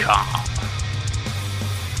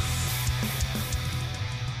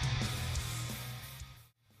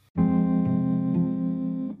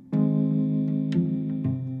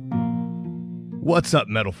 What's up,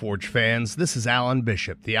 Metal Forge fans? This is Alan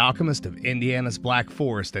Bishop, the alchemist of Indiana's Black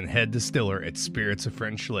Forest and head distiller at Spirits of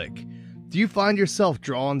French Lick. Do you find yourself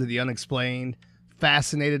drawn to the unexplained,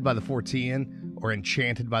 fascinated by the Fortean, or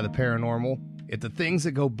enchanted by the paranormal? If the things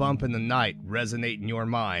that go bump in the night resonate in your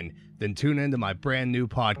mind, then tune into my brand new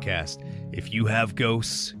podcast, If You Have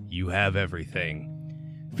Ghosts, You Have Everything.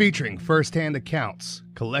 Featuring first-hand accounts,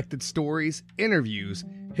 collected stories, interviews,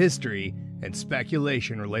 history, and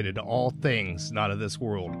speculation related to all things not of this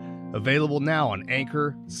world. Available now on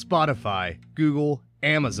Anchor, Spotify, Google,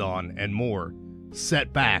 Amazon, and more.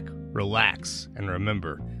 Sit back, relax, and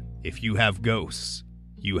remember, if you have ghosts,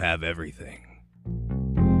 you have everything.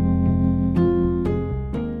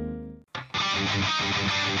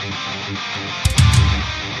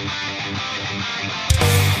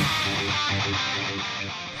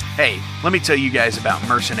 Hey, let me tell you guys about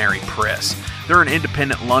Mercenary Press. They're an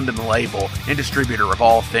independent London label and distributor of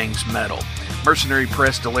all things metal. Mercenary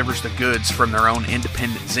Press delivers the goods from their own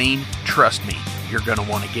independent zine. Trust me, you're going to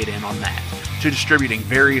want to get in on that. To distributing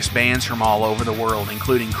various bands from all over the world,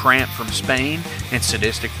 including Cramp from Spain and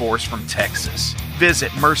Sadistic Force from Texas.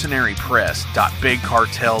 Visit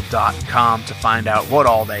mercenarypress.bigcartel.com to find out what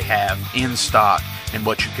all they have in stock and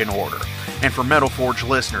what you can order. And for Metal Forge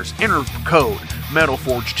listeners, enter code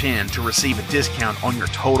METALFORGE10 to receive a discount on your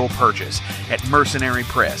total purchase at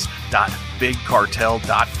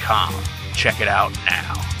mercenarypress.bigcartel.com. Check it out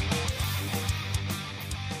now.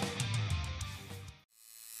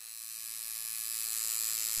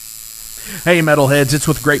 Hey Metalheads, it's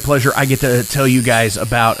with great pleasure I get to tell you guys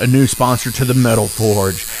about a new sponsor to the Metal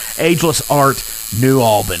Forge, Ageless Art, New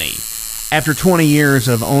Albany. After 20 years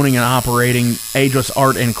of owning and operating Ageless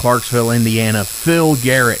Art in Clarksville, Indiana, Phil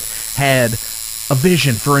Garrett had a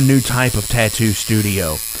vision for a new type of tattoo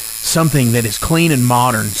studio. Something that is clean and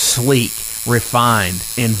modern, sleek, refined,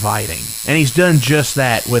 inviting. And he's done just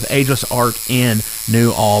that with Ageless Art in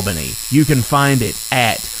New Albany. You can find it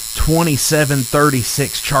at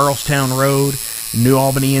 2736 Charlestown Road in New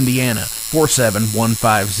Albany, Indiana,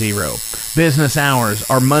 47150. Business hours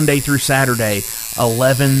are Monday through Saturday,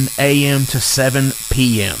 11 a.m. to 7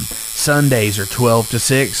 p.m. Sundays are 12 to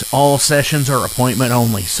 6. All sessions are appointment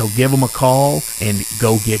only, so give them a call and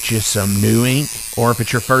go get you some new ink. Or if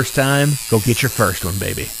it's your first time, go get your first one,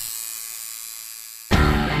 baby.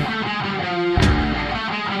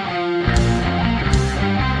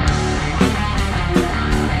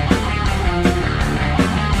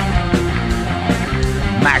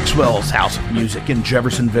 Maxwell's House of Music in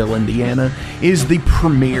Jeffersonville, Indiana is the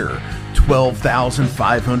premier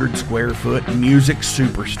 12,500 square foot music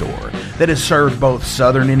superstore that has served both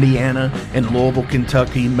southern Indiana and Louisville,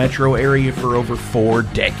 Kentucky metro area for over 4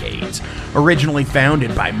 decades. Originally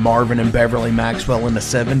founded by Marvin and Beverly Maxwell in the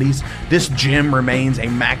 70s, this gym remains a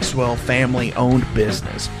Maxwell family-owned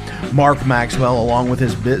business. Mark Maxwell, along with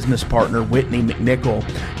his business partner Whitney McNichol,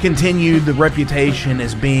 continued the reputation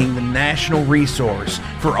as being the national resource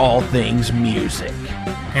for all things music.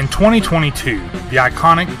 In 2022, the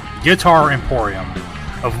iconic Guitar Emporium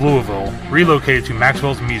of Louisville relocated to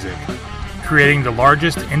Maxwell's Music, creating the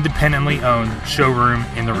largest independently owned showroom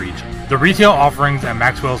in the region. The retail offerings at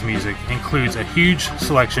Maxwell's Music includes a huge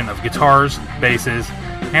selection of guitars, basses,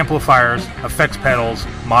 amplifiers, effects pedals,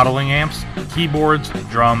 modeling amps, keyboards,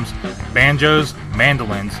 drums, banjos,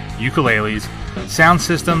 mandolins, ukuleles, sound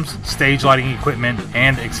systems, stage lighting equipment,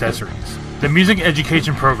 and accessories. The music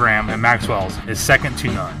education program at Maxwell's is second to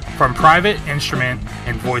none. From private instrument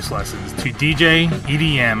and voice lessons to DJ,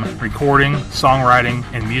 EDM, recording, songwriting,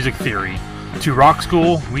 and music theory, to rock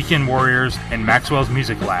school, weekend warriors, and Maxwell's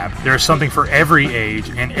Music Lab, there is something for every age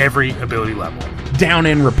and every ability level. Down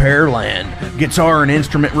in Repairland, guitar and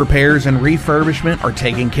instrument repairs and refurbishment are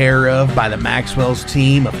taken care of by the Maxwell's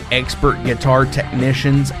team of expert guitar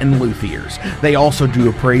technicians and luthiers. They also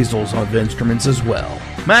do appraisals of instruments as well.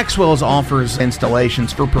 Maxwell's offers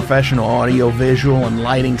installations for professional audio, visual, and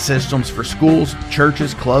lighting systems for schools,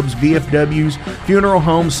 churches, clubs, VFWs, funeral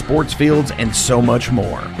homes, sports fields, and so much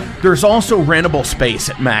more. There's also rentable space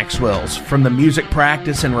at Maxwell's, from the music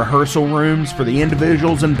practice and rehearsal rooms for the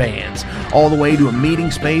individuals and bands, all the way to a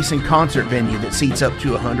meeting space and concert venue that seats up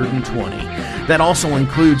to 120. That also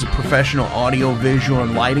includes a professional audio, visual,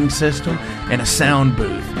 and lighting system and a sound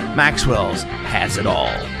booth. Maxwell's has it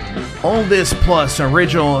all. All this plus an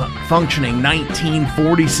original functioning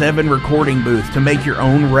 1947 recording booth to make your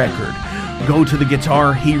own record. Go to the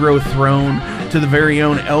Guitar Hero throne, to the very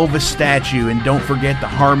own Elvis statue, and don't forget the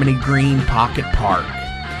Harmony Green Pocket Park.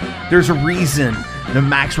 There's a reason the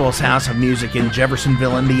Maxwell's House of Music in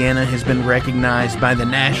Jeffersonville, Indiana has been recognized by the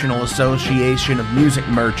National Association of Music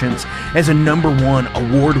Merchants as a #1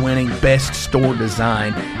 award-winning best store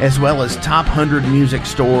design, as well as top 100 music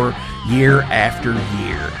store year after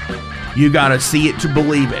year. You gotta see it to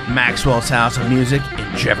believe it. Maxwell's House of Music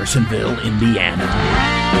in Jeffersonville, Indiana.